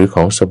สะอาดหรือข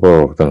องสกป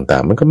รกต่า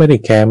งๆมันก็ไม่ได้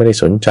แคร์ไม่ได้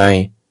สนใจ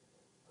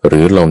หรื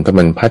อลมถ้า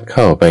มันพัดเ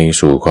ข้าไป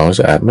สู่ของส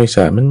ะอาดไม่สะ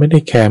อาดมันไม่ได้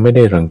แคร์ไม่ไ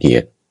ด้รังเกีย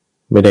จ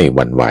ไม่ได้ห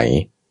วั่นไหว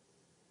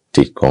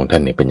จิตของท่า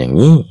นเนี่ยเป็นอย่าง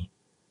นี้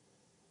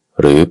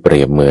หรือเป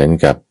รียบเหมือน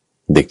กับ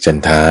เด็กจัน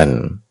ทาน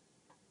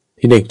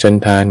ที่เด็กจัน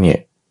ทานเนี่ย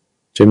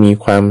จะมี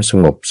ความส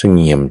งบเส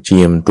งี่ยมเจี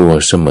ยมตัว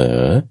เสมอ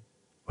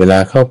เวลา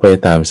เข้าไป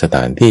ตามสถ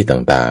านที่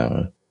ต่าง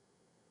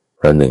ๆเ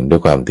พราะหนึ่งด้ว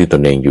ยความที่ต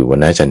นเองอยู่วร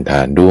รณจันท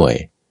านด้วย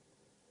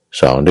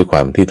สองด้วยคว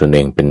ามที่ตนเอ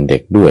งเป็นเด็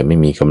กด้วยไม่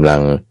มีกำลั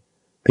ง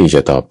ที่จ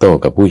ะตอบโต้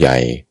กับผู้ใหญ่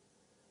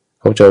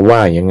เขาจะว่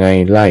ายังไง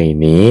ไล่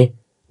หนี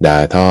ด่า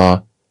ทอ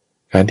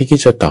การที่คิด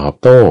จะตอบ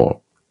โต้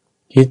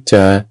คิดจ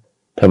ะ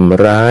ท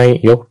ำร้าย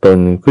ยกตน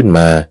ขึ้นม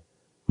า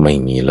ไม่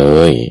มีเล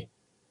ย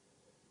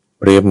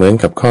เปรียบเหมือน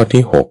กับข้อ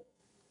ที่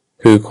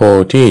6คือโค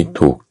ที่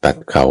ถูกตัด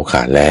เขาข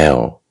าดแล้ว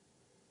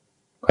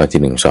ข้อ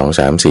ที่1 2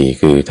 3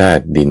 4คือธา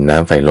ตุดินน้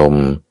ำไฟลม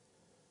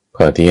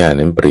ข้อที่5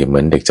นั้นเปรียบเหมื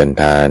อนเด็กจัน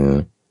ทาน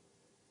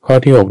ข้อ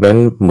ที่6นั้น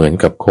เหมือน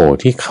กับโค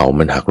ที่เขา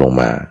มันหักลง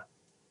มา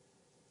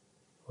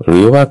หรื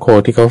อว่าโค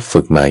ที่เขา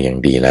ฝึกมาอย่าง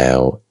ดีแล้ว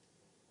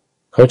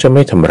เขาจะไ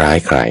ม่ทำร้าย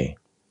ใคร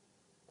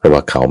เพราะว่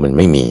าเขามันไ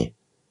ม่มี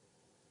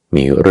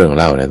เรื่อง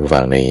เล่านะทุก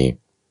ฝั่งใน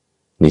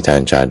นิทา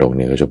นชาดกเ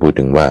นี่ยเขาจะพูด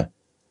ถึงว่า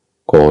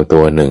โคตั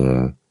วหนึ่ง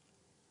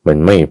มัน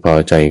ไม่พอ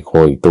ใจโค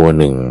อีกตัว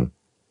หนึ่ง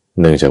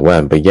เนื่องจากว่า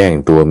ไปแย่ง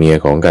ตัวเมีย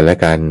ของกันและ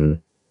กัน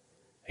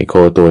ไอ้โค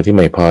ตัวที่ไ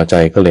ม่พอใจ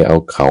ก็เลยเอา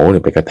เขาเนี่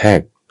ยไปกระแทก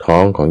ท้อ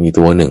งของอี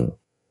ตัวหนึ่ง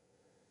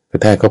กร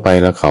ะแทกเข้าไป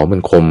แล้วเขามั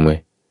นคมเลย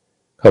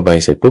เข้าไป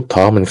เสร็จปุ๊บ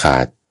ท้องมันขา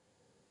ด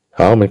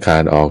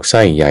ออกไ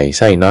ส้ใหญ่ไ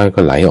ส้น้อย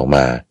ก็ไหลออกม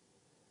า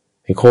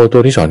ไอ้โคตั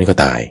วที่สองนี่ก็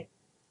ตาย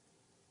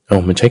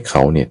มันใช้เข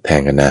าเนี่ยแท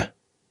งกันนะ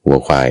วัว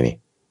ควายนี่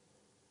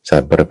สั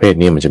ตว์ประเภท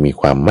นี้มันจะมี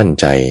ความมั่น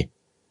ใจ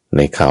ใ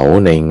นเขา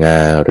ในงา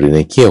หรือใน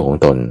เขี้ยวของ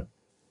ตน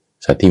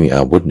สัตว์ที่มีอ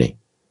าวุธนี่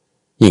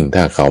ยิ่ง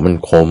ถ้าเขามัน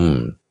คม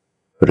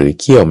หรือ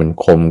เขี้ยวมัน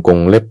คมกรง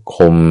เล็บค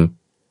ม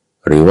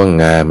หรือว่า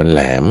งามันแห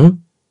ลม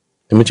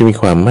มันจะมี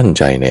ความมั่นใ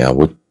จในอา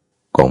วุธ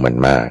ของมัน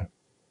มาก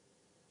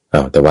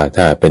แต่ว่า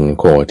ถ้าเป็น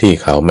โคที่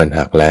เขามัน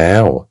หักแล้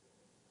ว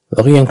เรา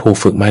ก็ยังถูก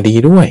ฝึกมาดี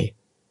ด้วย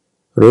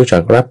รู้จั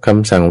กรับค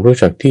ำสั่งรู้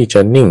จักที่จ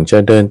ะนิ่งจะ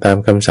เดินตาม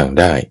คำสั่ง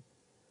ได้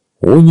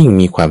ยิ่ง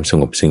มีความส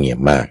งบเสงี่ยม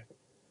มาก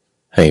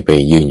ให้ไป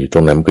ยืนอยู่ตร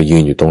งนั้นก็ยื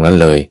นอยู่ตรงนั้น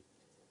เลย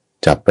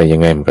จับไปยั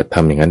งไงมันก็ท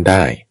ำอย่างนั้นไ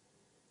ด้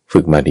ฝึ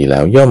กมาดีแล้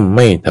วย่อมไ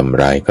ม่ท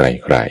ำร้ายใ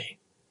คร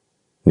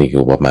ๆนี่คื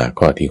ออุปมา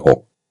ข้อที่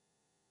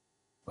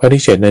6ข้อ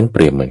ที่7นั้นเป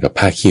รียบเหมือนกับ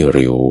ผ้าขี้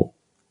ริ้ว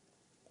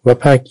ว่า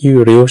ผ้าขี้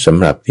ริ้วสำ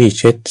หรับที่เ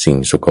ช็ดสิ่ง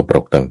สกปร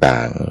กต่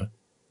าง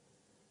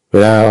ๆเว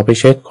ลาเอาไป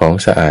เช็ดของ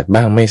สะอาด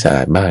บ้างไม่สะอ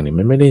าดบ้างนี่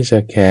มันไม่ได้จะ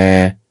แค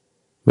ร์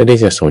ไม่ได้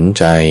จะสนใ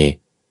จ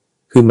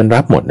คือมัน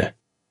รับหมดนะ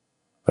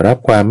รับ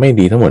ความไม่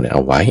ดีทั้งหมดเอ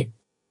าไว้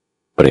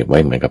เปรียบไว้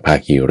เหมือนกับผ้า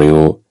ขี้ริ้ว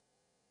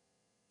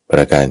ป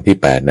ระการที่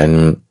8นั้น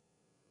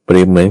เป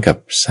รียบเหมือนกับ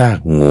ซาก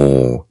งู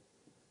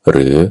ห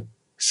รือ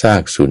ซา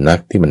กสุนั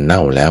ขที่มันเน่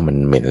าแล้วมัน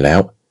เหม็นแล้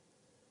ว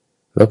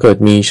เกิด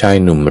มีชาย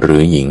หนุ่มหรื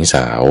อหญิงส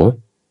าว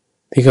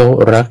ที่เขา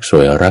รักส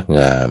วยรัก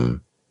งาม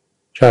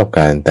ชอบ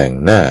การแต่ง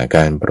หน้าก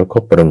ารประค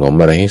บประหงม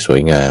อะไรให้สว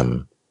ยงาม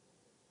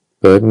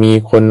เกิดมี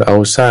คนเอา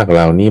ซากเห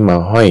ล่านี้มา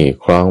ห้อย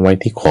คล้องไว้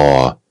ที่คอ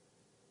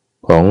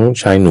ของ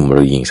ชายหนุ่มห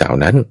รือหญิงสาว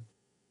นั้น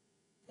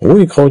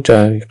เขาจะ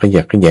ข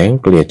ยักขยง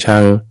เกลียดชั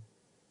ง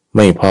ไ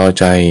ม่พอ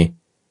ใจ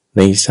ใ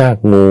นซาก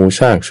งู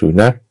ซากสุ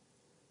นัข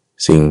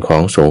สิ่งขอ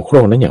งโสโคร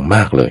กนั้นอย่างม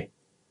ากเลย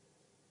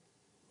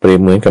เปรียบ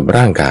เหมือนกับ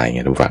ร่างกายไง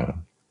ทุกฝั่ง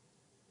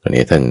อัน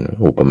นี้ท่าน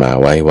อุปมา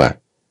ไว้ว่า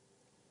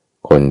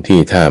คนที่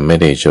ถ้าไม่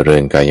ได้เจริ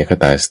ญกายค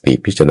ตาสติ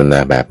พิจารณา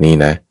แบบนี้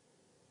นะ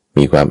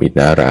มีความอิจ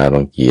ฉารา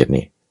รังเกียจ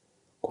นี่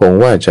คง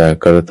ว่าจะ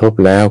กระทบ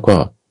แล้วก็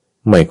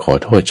ไม่ขอ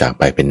โทษจาก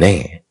ไปเป็นแน่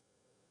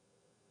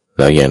แ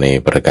ล้วอย่างใน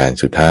ประการ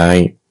สุดท้าย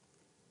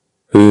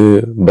คือ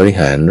บริ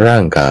หารร่า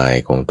งกาย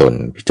ของตน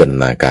พิจาร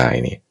ณากาย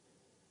นี่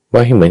ว่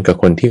าให้เหมือนกับ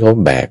คนที่เขา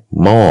แบก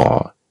หม้อ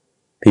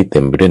ที่เต็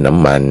มไปด้วยน้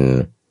ำมัน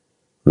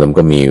แล้ว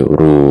ก็มี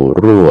รู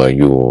รั่ว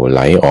อยู่ไหล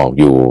ออก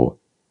อยู่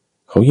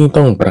เขายิ่ง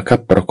ต้องประคับ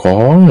ประคอ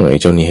งไอ้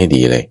เจ้านี้ให้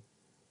ดีเลย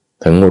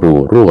ทั้งรู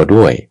รั่ว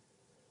ด้วย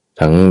ท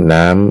ทั้ง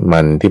น้ำมั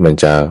นที่มัน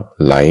จะ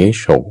ไหล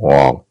โชกอ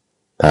อก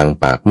ทาง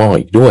ปากหม้อ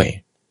อีกด้วย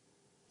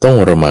ต้อง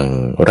ระวัง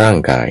ร่าง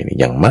กาย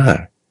อย่างมาก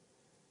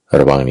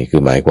ระวังนี่คื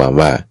อหมายความ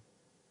ว่า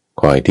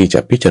คอยที่จะ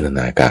พิจารณ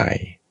ากาย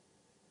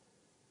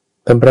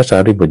ท่านพระสา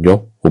รีบุตรยก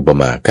อุป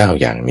มา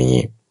9อย่างนี้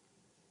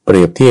เป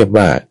รียบเทียบ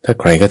ว่าถ้า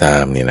ใครก็ตา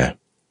มเนี่ยนะ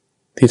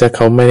ที่ถ้าเข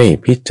าไม่ได้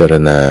พิจาร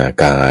ณา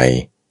กาย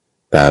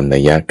ตามนั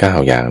ยยะ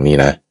9อย่างนี้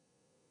นะ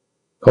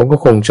เขาก็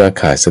คงจะ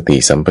ขาดสติ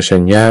สัมปชั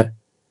ญญะ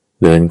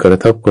เดินกระ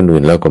ทบคน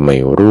อื่นแล้วก็ไม่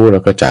รู้แล้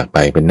วก็จากไป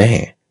เป็นแน่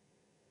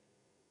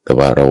แต่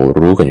ว่าเรา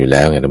รู้กันอยู่แ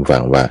ล้วไงท่านฟั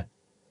งว่า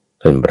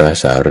ท่านพระ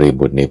สารี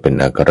บุตรนี่เป็น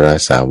อัคร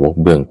สาวก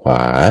เบื้องขว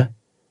า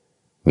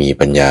มี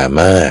ปัญญา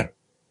มาก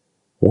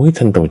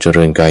ท่านต้องเจ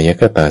ริญกาย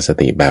คตาส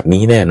ติแบบ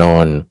นี้แน่นอ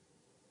น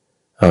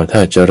ถ้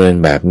าเจริญ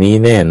แบบนี้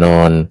แน่นอ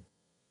น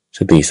ส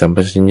ติสัมป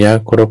ชัญญะ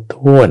ครบ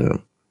ถ้วน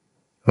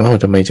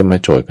ทำไมจะมา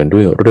โจทย์กันด้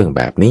วยเรื่องแ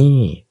บบนี้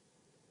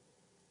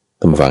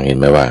ท่านฟังเห็น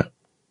ไหมว่า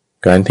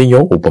การที่ย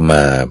กอุปม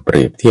าเป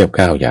รียบเทียบ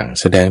9อย่าง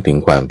แสดงถึง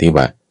ความที่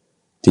ว่า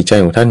จิตใจ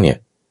ของท่านเนี่ย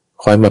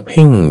คอยมาเ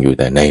พ่งอยู่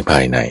แต่ในภา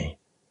ยใน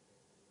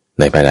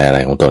อะไร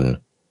ของตน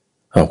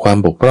ความ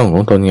บกพร่องข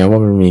องตนไงว่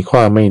ามันมีข้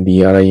อไม่ดี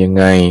อะไรยัง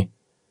ไง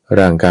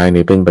ร่างกาย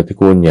นี่เป็นปฏิ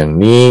กูลอย่าง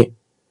นี้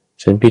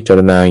ฉันพิจาร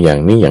ณาอย่าง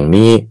นี้อัน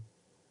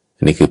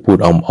นี้คือพูด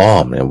อ้อ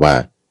มๆนะว่า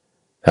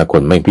ถ้าค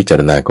นไม่พิจาร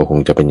ณาก็คง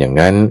จะเป็นอย่าง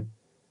นั้น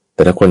แ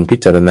ต่ถ้าคนพิ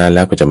จารณาแ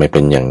ล้วก็จะไม่เ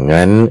ป็นอย่าง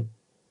นั้น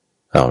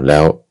แล้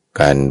ว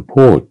การ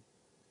พูด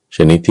ช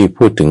นิดที่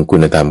พูดถึงคุ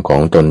ณธรรมขอ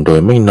งตนโดย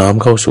ไม่น้อม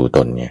เข้าสู่ต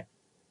นเนี่ย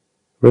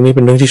เรื่องนี้เ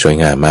ป็นเรื่องที่สวย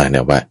งามมากน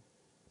ะว่า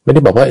ไม่ได้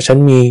บอกว่าฉัน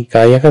มีก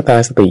ายคตา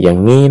สติอย่าง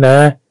นี้นะ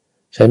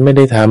ฉันไม่ไ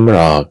ด้ทำหร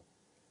อก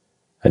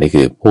อันนี้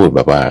คือพูดแบ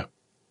บว่า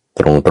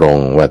ตรง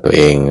ๆว่าตัวเ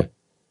อง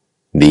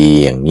ดี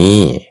อย่าง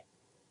นี้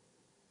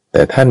แ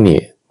ต่ท่านนี่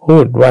พู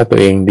ดว่าตัว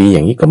เองดีอ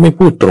ย่างนี้ก็ไม่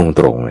พูดตร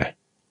งๆนะ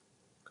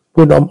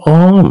พูด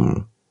อ้อ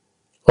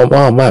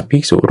มว่าภิ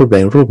กษุรูปใด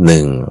รูปห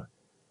นึ่ง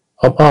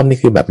อ้อมนี่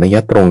คือแบบนัยยะ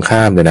ตรงข้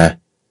ามเลยนะ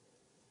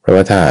เพราะ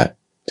ว่าถ้า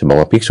จะบอก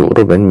ว่าภิกษุ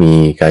รูปนั้นมี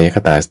กายค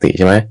ตาสติใ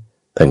ช่ไหม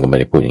ท่านก็ไม่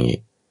ได้พูดอย่างนี้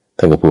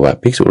ท่านก็พูดว่า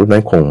ภิกษุรูปนั้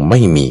นคงไม่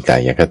มีกา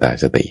ยคตา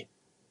สติ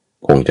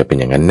คงจะเป็น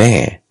อย่างนั้นแน่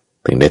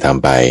ถึงได้ท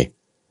ำไป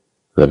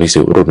แล้วภิก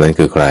ษุรูปนั้น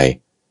คือใคร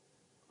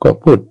ก็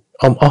พูด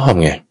อ้อม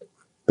ไง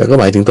แต่ก็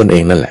หมายถึงตนเอ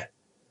งนั่นแหละ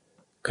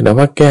คือ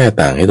ว่าแก้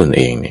ต่างให้ตนเ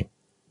องเนี่ย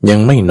ยัง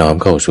ไม่น้อม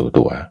เข้าสู่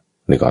ตัว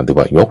ในก่อนที่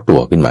ว่ายกตัว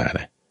ขึ้นมาน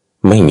ะ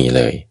ไม่มีเ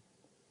ลย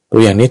ตั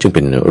วอย่างนี้จึงเ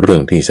ป็นเรื่อ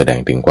งที่แสดง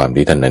ถึงความ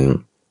ที่ท่านนั้น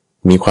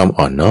มีความ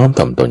อ่อนน้อม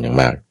ถ่อมตนอย่าง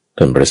มาก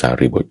ท่านพระสา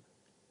รีบุตร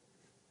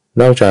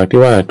นอกจากที่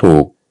ว่าถู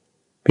ก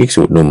ภิก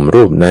ษุหนุ่ม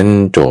รูปนั้น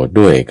โจทย์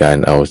ด้วยการ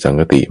เอาสัง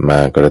คติมา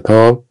กระท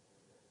บ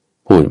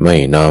พูดไม่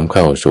น้อมเ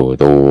ข้าสู่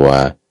ตัว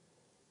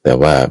แต่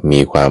ว่ามี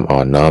ความอ่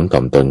อนน้อมถ่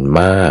อมตน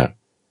มาก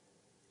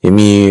ยัง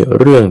มี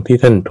เรื่องที่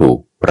ท่านถูก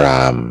พร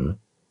าหมณ์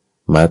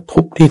มาทุ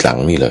บที่หลัง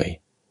นี่เลย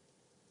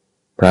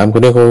พราหมณ์ค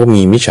นนี้เขาก็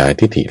มีมิจฉา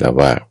ทิฏฐิแล้ว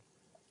ว่า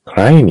ใคร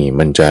นี่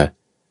มันจะ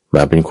ม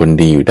าเป็นคน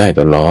ดีอยู่ได้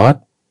ตลอด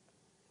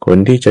คน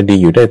ที่จะดี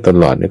อยู่ได้ต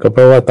ลอดเนี่ยก็เพ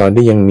ราะว่าตอน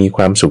ที่ยังมีค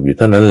วามสุขอยู่เ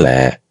ท่านั้นแหล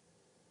ะ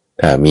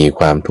ถ้ามี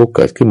ความทุกข์เ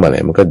กิดขึ้นมาเล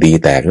ยมันก็ดี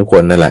แตกทุกค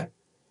นนั่นแหละ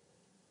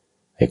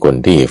ไอ้คน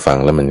ที่ฟัง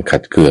แล้วมันขั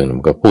ดเคือง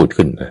มันก็พูด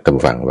ขึ้นท่าน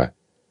ฟังว่า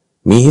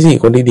มีสิ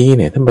คนดีๆ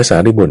เนี่ยท่านภาษา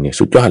ริบุตรเนี่ย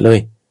สุดยอดเลย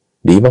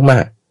ดีมา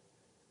ก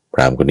ๆพ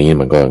ราหมณ์คนนี้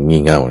มันก็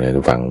งี่เง่าเนี่ยท่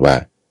านฟังว่า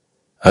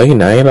เฮ้ย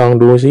ไหนลอง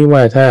ดูซิว่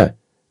าถ้า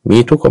มี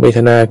ทุกขเวท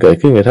นาเกิด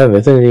ขึ้นกับท่านแล้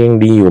วท่านยัง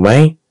ดีอยู่ไหม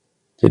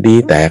จะดี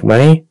แตกไหม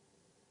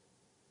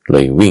เล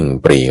ยวิ่ง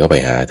ปรีเข้าไป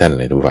หาท่าน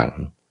เลยทุกฝั่ง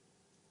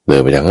เดิ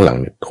นไปทางข้างหลัง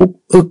เนี่ยทุบ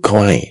เข้า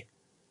ให้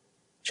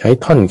ใช้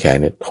ท่อนแขน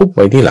เนี่ยทุบไป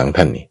ที่หลัง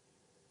ท่านนี่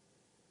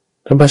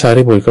ท่านพระสา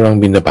รีบุตรกำลัง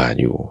บิณฑบาต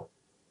อยู่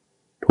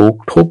ถูก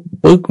ทุ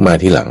บมา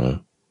ที่หลัง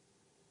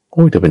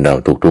จะเป็นเรา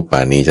ถูกทุบป่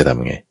านนี้จะท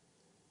ำไง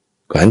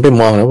ก็หันไป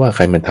มองแล้วว่าใค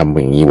รมันทำ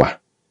อย่างนี้วะ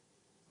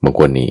บาง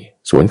คนนี่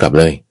สวนกลับ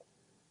เลย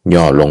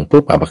ย่อลง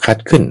ปุ๊บอัปคัด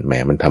ขึ้นแหม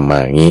มันทำมา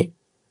อย่างนี้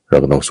เรา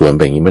ก็ต้องสวนไ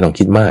ปอย่างนี้ไม่ต้อง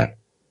คิดมาก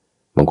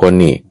บางคน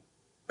นี่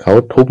เขา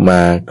ทุบมา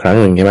ครั้ง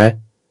หนึ่งใช่ไหม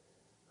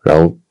เรา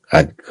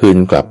อัดคืน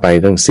กลับไป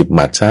ตั้ง10 ห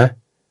มัดซะ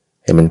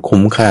ให้มันคุ้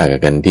มค่ากับ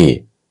กันที่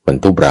มัน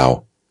ทุบเรา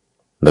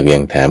แล้วยั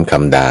งแถมค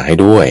ำด่าให้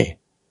ด้วย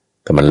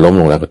ถ้ามันล้ม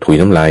ลงแล้วก็ถุย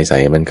น้ำลายใส่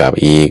มันกลับ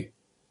อีก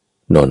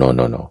โน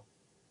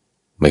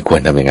ไม่ควร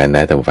ทำอย่างนั้นน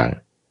ะท่านผู้ฟัง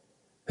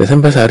แต่ท่าน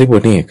พระสารีบุ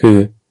ตรนี่คือ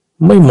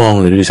ไม่มอง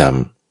เลยด้วยซ้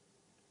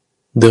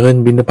ำเดิน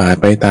บิณฑบาต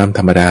ไปตามธ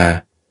รรมดา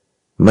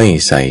ไม่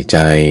ใส่ใจ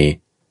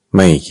ไ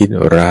ม่คิด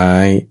ร้า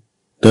ย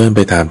เดินไป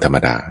ตามธรรม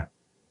ดา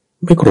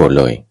ไม่โกรธ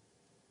เลย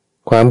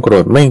ความโกร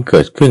ธไม่เ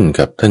กิดขึ้น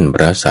กับท่านพ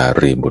ระสา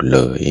รีบุตรเ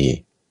ลย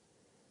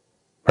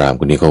พราหมณ์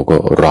คนนี้เขาก็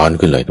ร้อน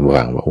ขึ้นเลยท่านผู้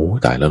ฟังว่าโอ้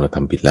ตายแล้วเราท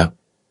ำผิดแล้ว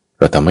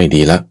เราทำไม่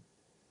ดีแล้ว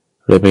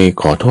เลยไป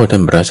ขอโทษท่า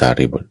นพระสา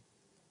รีบุตร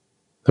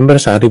ท่านพร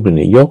ะสารีบุตร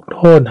ยกโ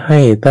ทษให้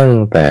ตั้ง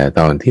แต่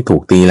ตอนที่ถู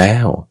กตีแล้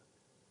ว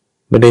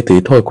ไม่ได้ถือ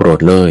โทษโกรธ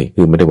เลย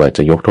คือไม่ได้ว่าจ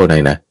ะยกโทษให้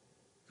นะ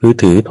คือ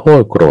ถือโท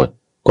ษโกรธ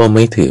ก็ไ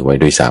ม่ถือไว้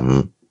ด้วยซ้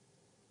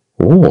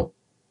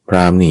ำพร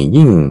าหมณ์นี่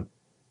ยิ่ง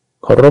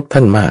เคารพท่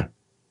านมาก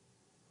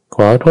ข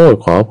อโทษ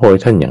ขอโพย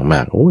ท่านอย่างมา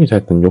กถ้า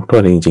ท่านยกโท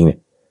ษจริงๆเนี่ย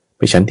ไ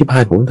ปฉันที่บ้า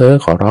นผมเถอะ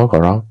ขอร้อง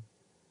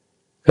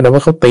ขณะว่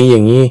าเขาตีอย่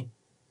างนี้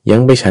ยัง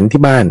ไปฉัน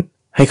ที่บ้าน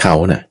ให้เขา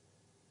น่ะ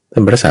ท่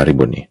านพระสารี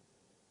บุตรนี่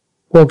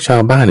พวกชา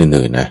วบ้าน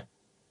อื่นๆนะ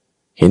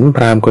เห็นพ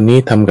ราหมณ์คนนี้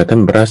ทำกับท่า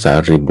นพระสา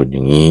รีบุตรอ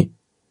ย่างนี้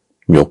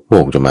ยกพว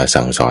กจะมา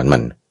สั่งสอนมั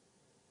น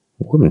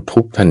มันทุ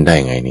บท่านได้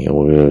ไงนี่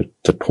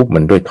จะทุบมั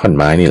นด้วยท่อน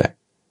ไม้นี่แหละ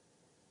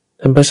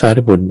ท่านพระสา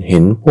รีบุตรเห็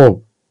นพวก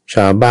ช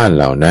าวบ้านเ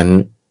หล่านั้น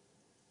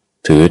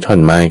ถือท่อน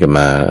ไม้กันม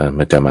า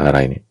มันจะมาอะไร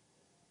เนี่ย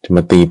จะม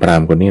าตีพราห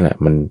มณ์คนนี้แหละ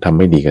มันทำไ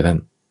ม่ดีกับท่าน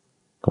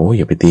อ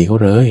ย่าไปตีเขา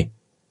เลย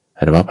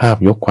อัตมาภาพ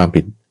ยกความ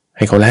ผิดใ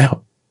ห้เขาแล้ว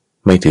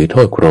ไม่ถือโท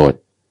ษโกรธ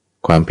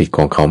ความผิดข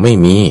องเขาไม่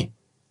มี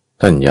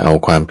ท่านอย่าเอา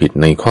ความผิด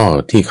ในข้อ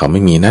ที่เขาไ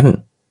ม่มีนั้น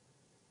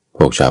พ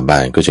วกชาวบ้า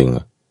นก็จึง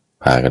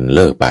พากันเ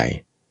ลิกไป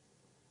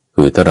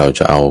คือถ้าเราจ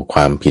ะเอาคว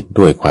ามผิด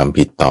ด้วยความ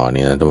ผิดต่อเ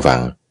นี่ยนะทุกฝั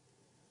ง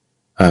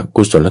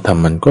กุศลธรรม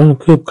มันก็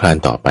คืบคลาน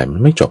ต่อไปมัน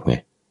ไม่จบไง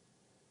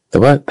แต่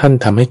ว่าท่าน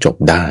ทำให้จบ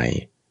ได้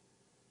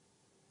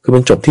คือมั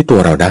นจบที่ตัว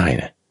เราได้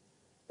นะ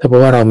ถ้าเพรา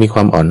ะว่าเรามีคว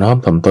ามอ่อนน้อม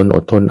ถ่อมตนอ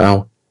ดทนเอา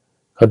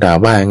เขาด่า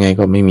ว่ายังไง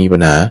ก็ไม่มีปั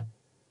ญหา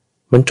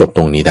มันจบต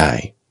รงนี้ได้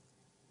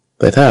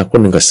แต่ถ้าคน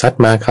หนึ่งก็ซัด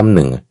มาคำห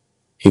นึ่ง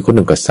อีกคนห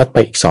นึ่งก็ซัดไป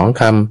อีก2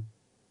 ค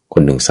ำค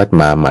นหนึ่งซัด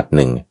มาหมัดห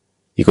นึ่ง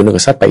อีกคนหนึ่ง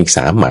ก็ซัดไปอีก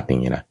3 หมัดอย่า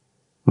งนี้นะ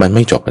มันไ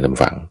ม่จบนะท่าน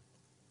ฟัง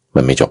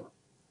มันไม่จบ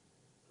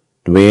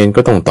เวร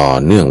ก็ต้องต่อ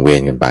เนื่องเว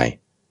รกันไป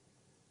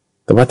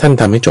แต่ว่าท่าน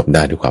ทำให้จบไ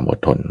ด้ด้วยความอด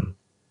ทน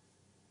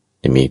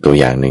จะมีตัว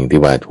อย่างหนึ่งที่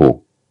ว่าถูก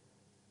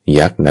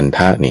ยักษ์นันท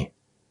ะนี่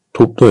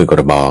ทุบด้วยก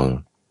ระบอ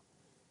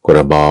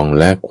ง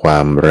และควา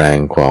มแรง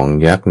ของ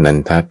ยักษ์นัน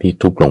ทะที่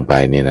ทุบลงไป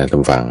เนี่ยนะท่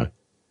านฟัง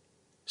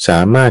ส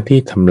ามารถที่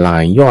ทำลา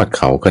ยยอดเ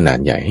ขาขนาด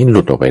ใหญ่ให้ห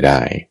ลุดออกไปไ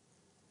ด้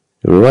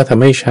หรือว่าท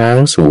ำให้ช้าง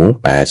สูง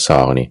8 ศ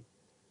อกนี่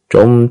จ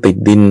มติด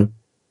ดิน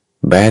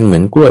แบนเหมื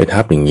อนกล้วย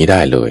ทับอย่างนี้ไ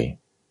ด้เลย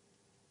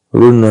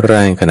รุนแร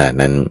งขนาด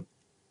นั้น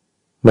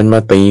มันมา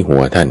ตีหั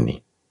วท่านนี่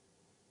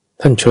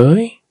ท่านเฉ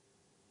ย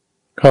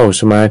เข้า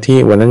สมาธิ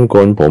วันนั้นโก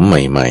นผมใ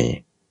หม่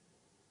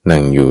ๆนั่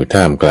งอยู่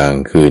ท่ามกลาง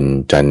คืน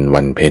จันทร์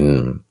วันเพ็ญ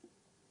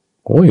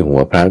หั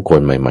วพระโก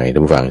นใหม่ๆท่า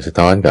นฟังสะ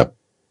ท้อนกับ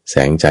แส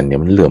งจันทร์เนี่ย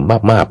มันเหลื่อม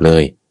มากๆเล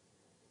ย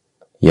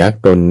ยักษ์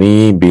ตน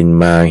นี้บิน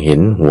มาเห็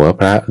นหัว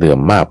พระเหลื่อม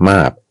มาก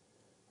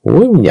มั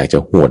นอยากจะ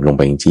หวดลงไ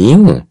ปจริง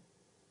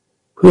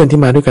เพื่อนที่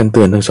มาด้วยกันเ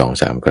ตือนทั้ง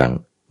2-3 ครั้ง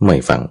ไม่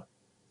ฟัง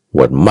ห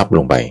วดมับล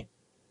งไป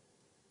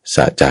ส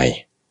ะใจ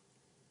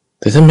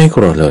แต่ท่านไม่โก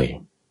รธเลย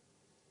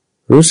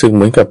รู้สึกเห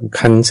มือนกับ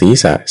คันศีร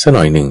ษะสักห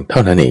น่อยหนึ่งเท่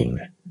านั้นเอง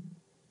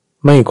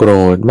ไม่โกร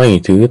ธไม่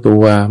ถือตั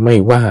วไม่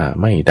ว่า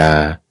ไม่ด่า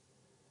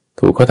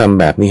ถูกเขาทำ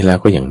แบบนี้แล้ว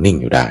ก็ยังนิ่ง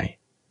อยู่ได้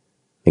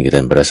นี่คือท่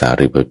านพระสา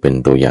รีบุตรเป็น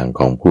ตัวอย่างข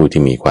องผู้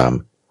ที่มีความ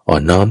อ่อ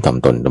นน้อมถ่อม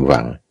ตนระ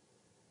วัง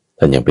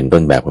ท่านยังเป็นต้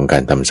นแบบของกา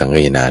รทำสังฆ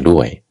ยนาด้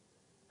วย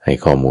ให้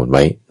ข้อมูลไ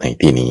ว้ใน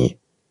ที่นี้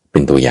เป็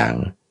นตัวอย่าง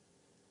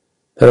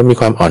ถ้าเรามี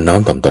ความอ่อนน้อม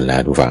ถ่อมตนแล้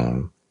วทุกฝัง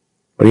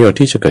ประโยชน์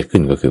ที่จะเกิดขึ้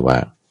นก็คือว่า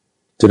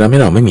จะทำให้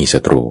เราไม่มีศั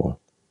ตรู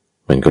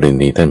เหมือนกร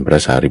ณีท่านพระ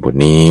สารีบุตร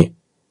นี้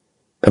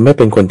ทำให้เ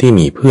ป็นคนที่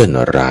มีเพื่อน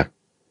รัก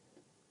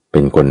เป็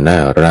นคนน่า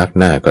รัก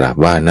น่ากราบ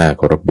ไหว้น่าเ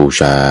คารพบู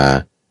ชา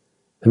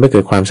ทำให้เกิ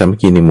ดความสามัค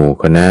คีในหมู่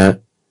คณะ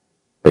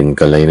เป็น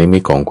กัลยาณมิ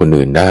ตรของคน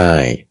อื่นได้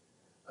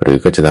หรือ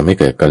ก็จะทำให้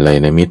เกิดกัลย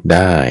าณมิตรไ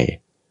ด้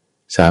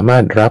สามา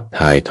รถรับ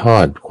ถ่ายทอ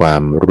ดควา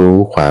มรู้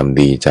ความ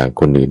ดีจาก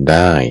คนอื่นไ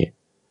ด้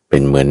เป็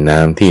นเหมือนน้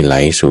ำที่ไหล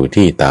สู่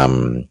ที่ต่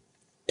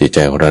ำจิตใจ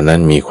ของเรานั้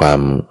นมีควา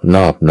มน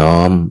อบน้อ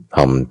ม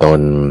ถ่อมต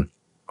น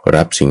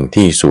รับสิ่ง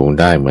ที่สูง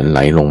ได้เหมือนไหล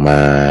ลงม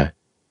า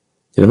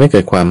จะทำให้เกิ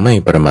ดความไม่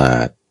ประมา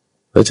ท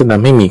และจะท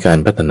ำให้มีการ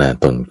พัฒนา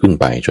ตนขึ้น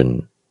ไปจน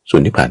สู่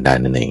นิพพานได้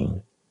นั่นเอง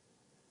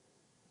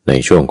ใน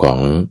ช่วงของ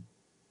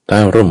ใต้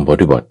ร่มโพ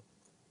ธิบท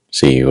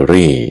ซี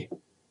รีส์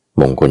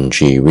มงคล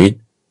ชีวิต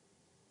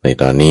ใน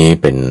ตอนนี้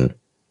เป็น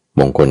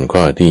มงคล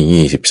ข้อ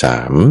ที่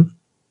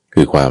23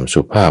คือความ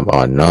สุภาพ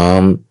อ่อนน้อ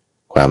ม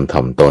ความถ่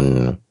อมตน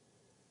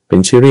เป็น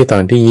ซีรีส์ตอ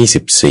น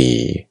ที่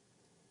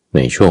24ใน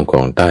ช่วงขอ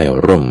งใต้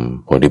ร่ม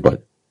โพธิบท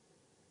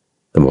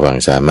ท่านผู้ฟัง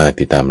สามารถ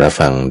ติดตามรับ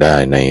ฟังได้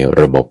ใน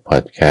ระบบพอ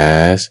ดแค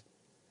สต์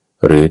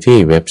หรือที่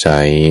เว็บไซ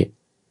ต์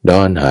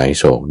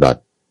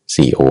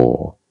donhaiso.co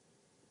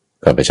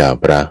ข้าพเจ้า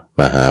พระ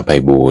มหาไพ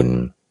บูลย์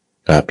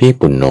อาภี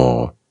ปุณโญ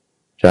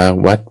จาก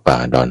วัดป่า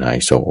ดอนไฮ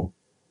โศก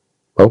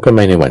พบกันให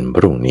ม่ในวันพ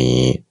รุ่งนี้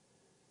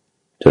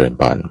เจริญ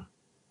พร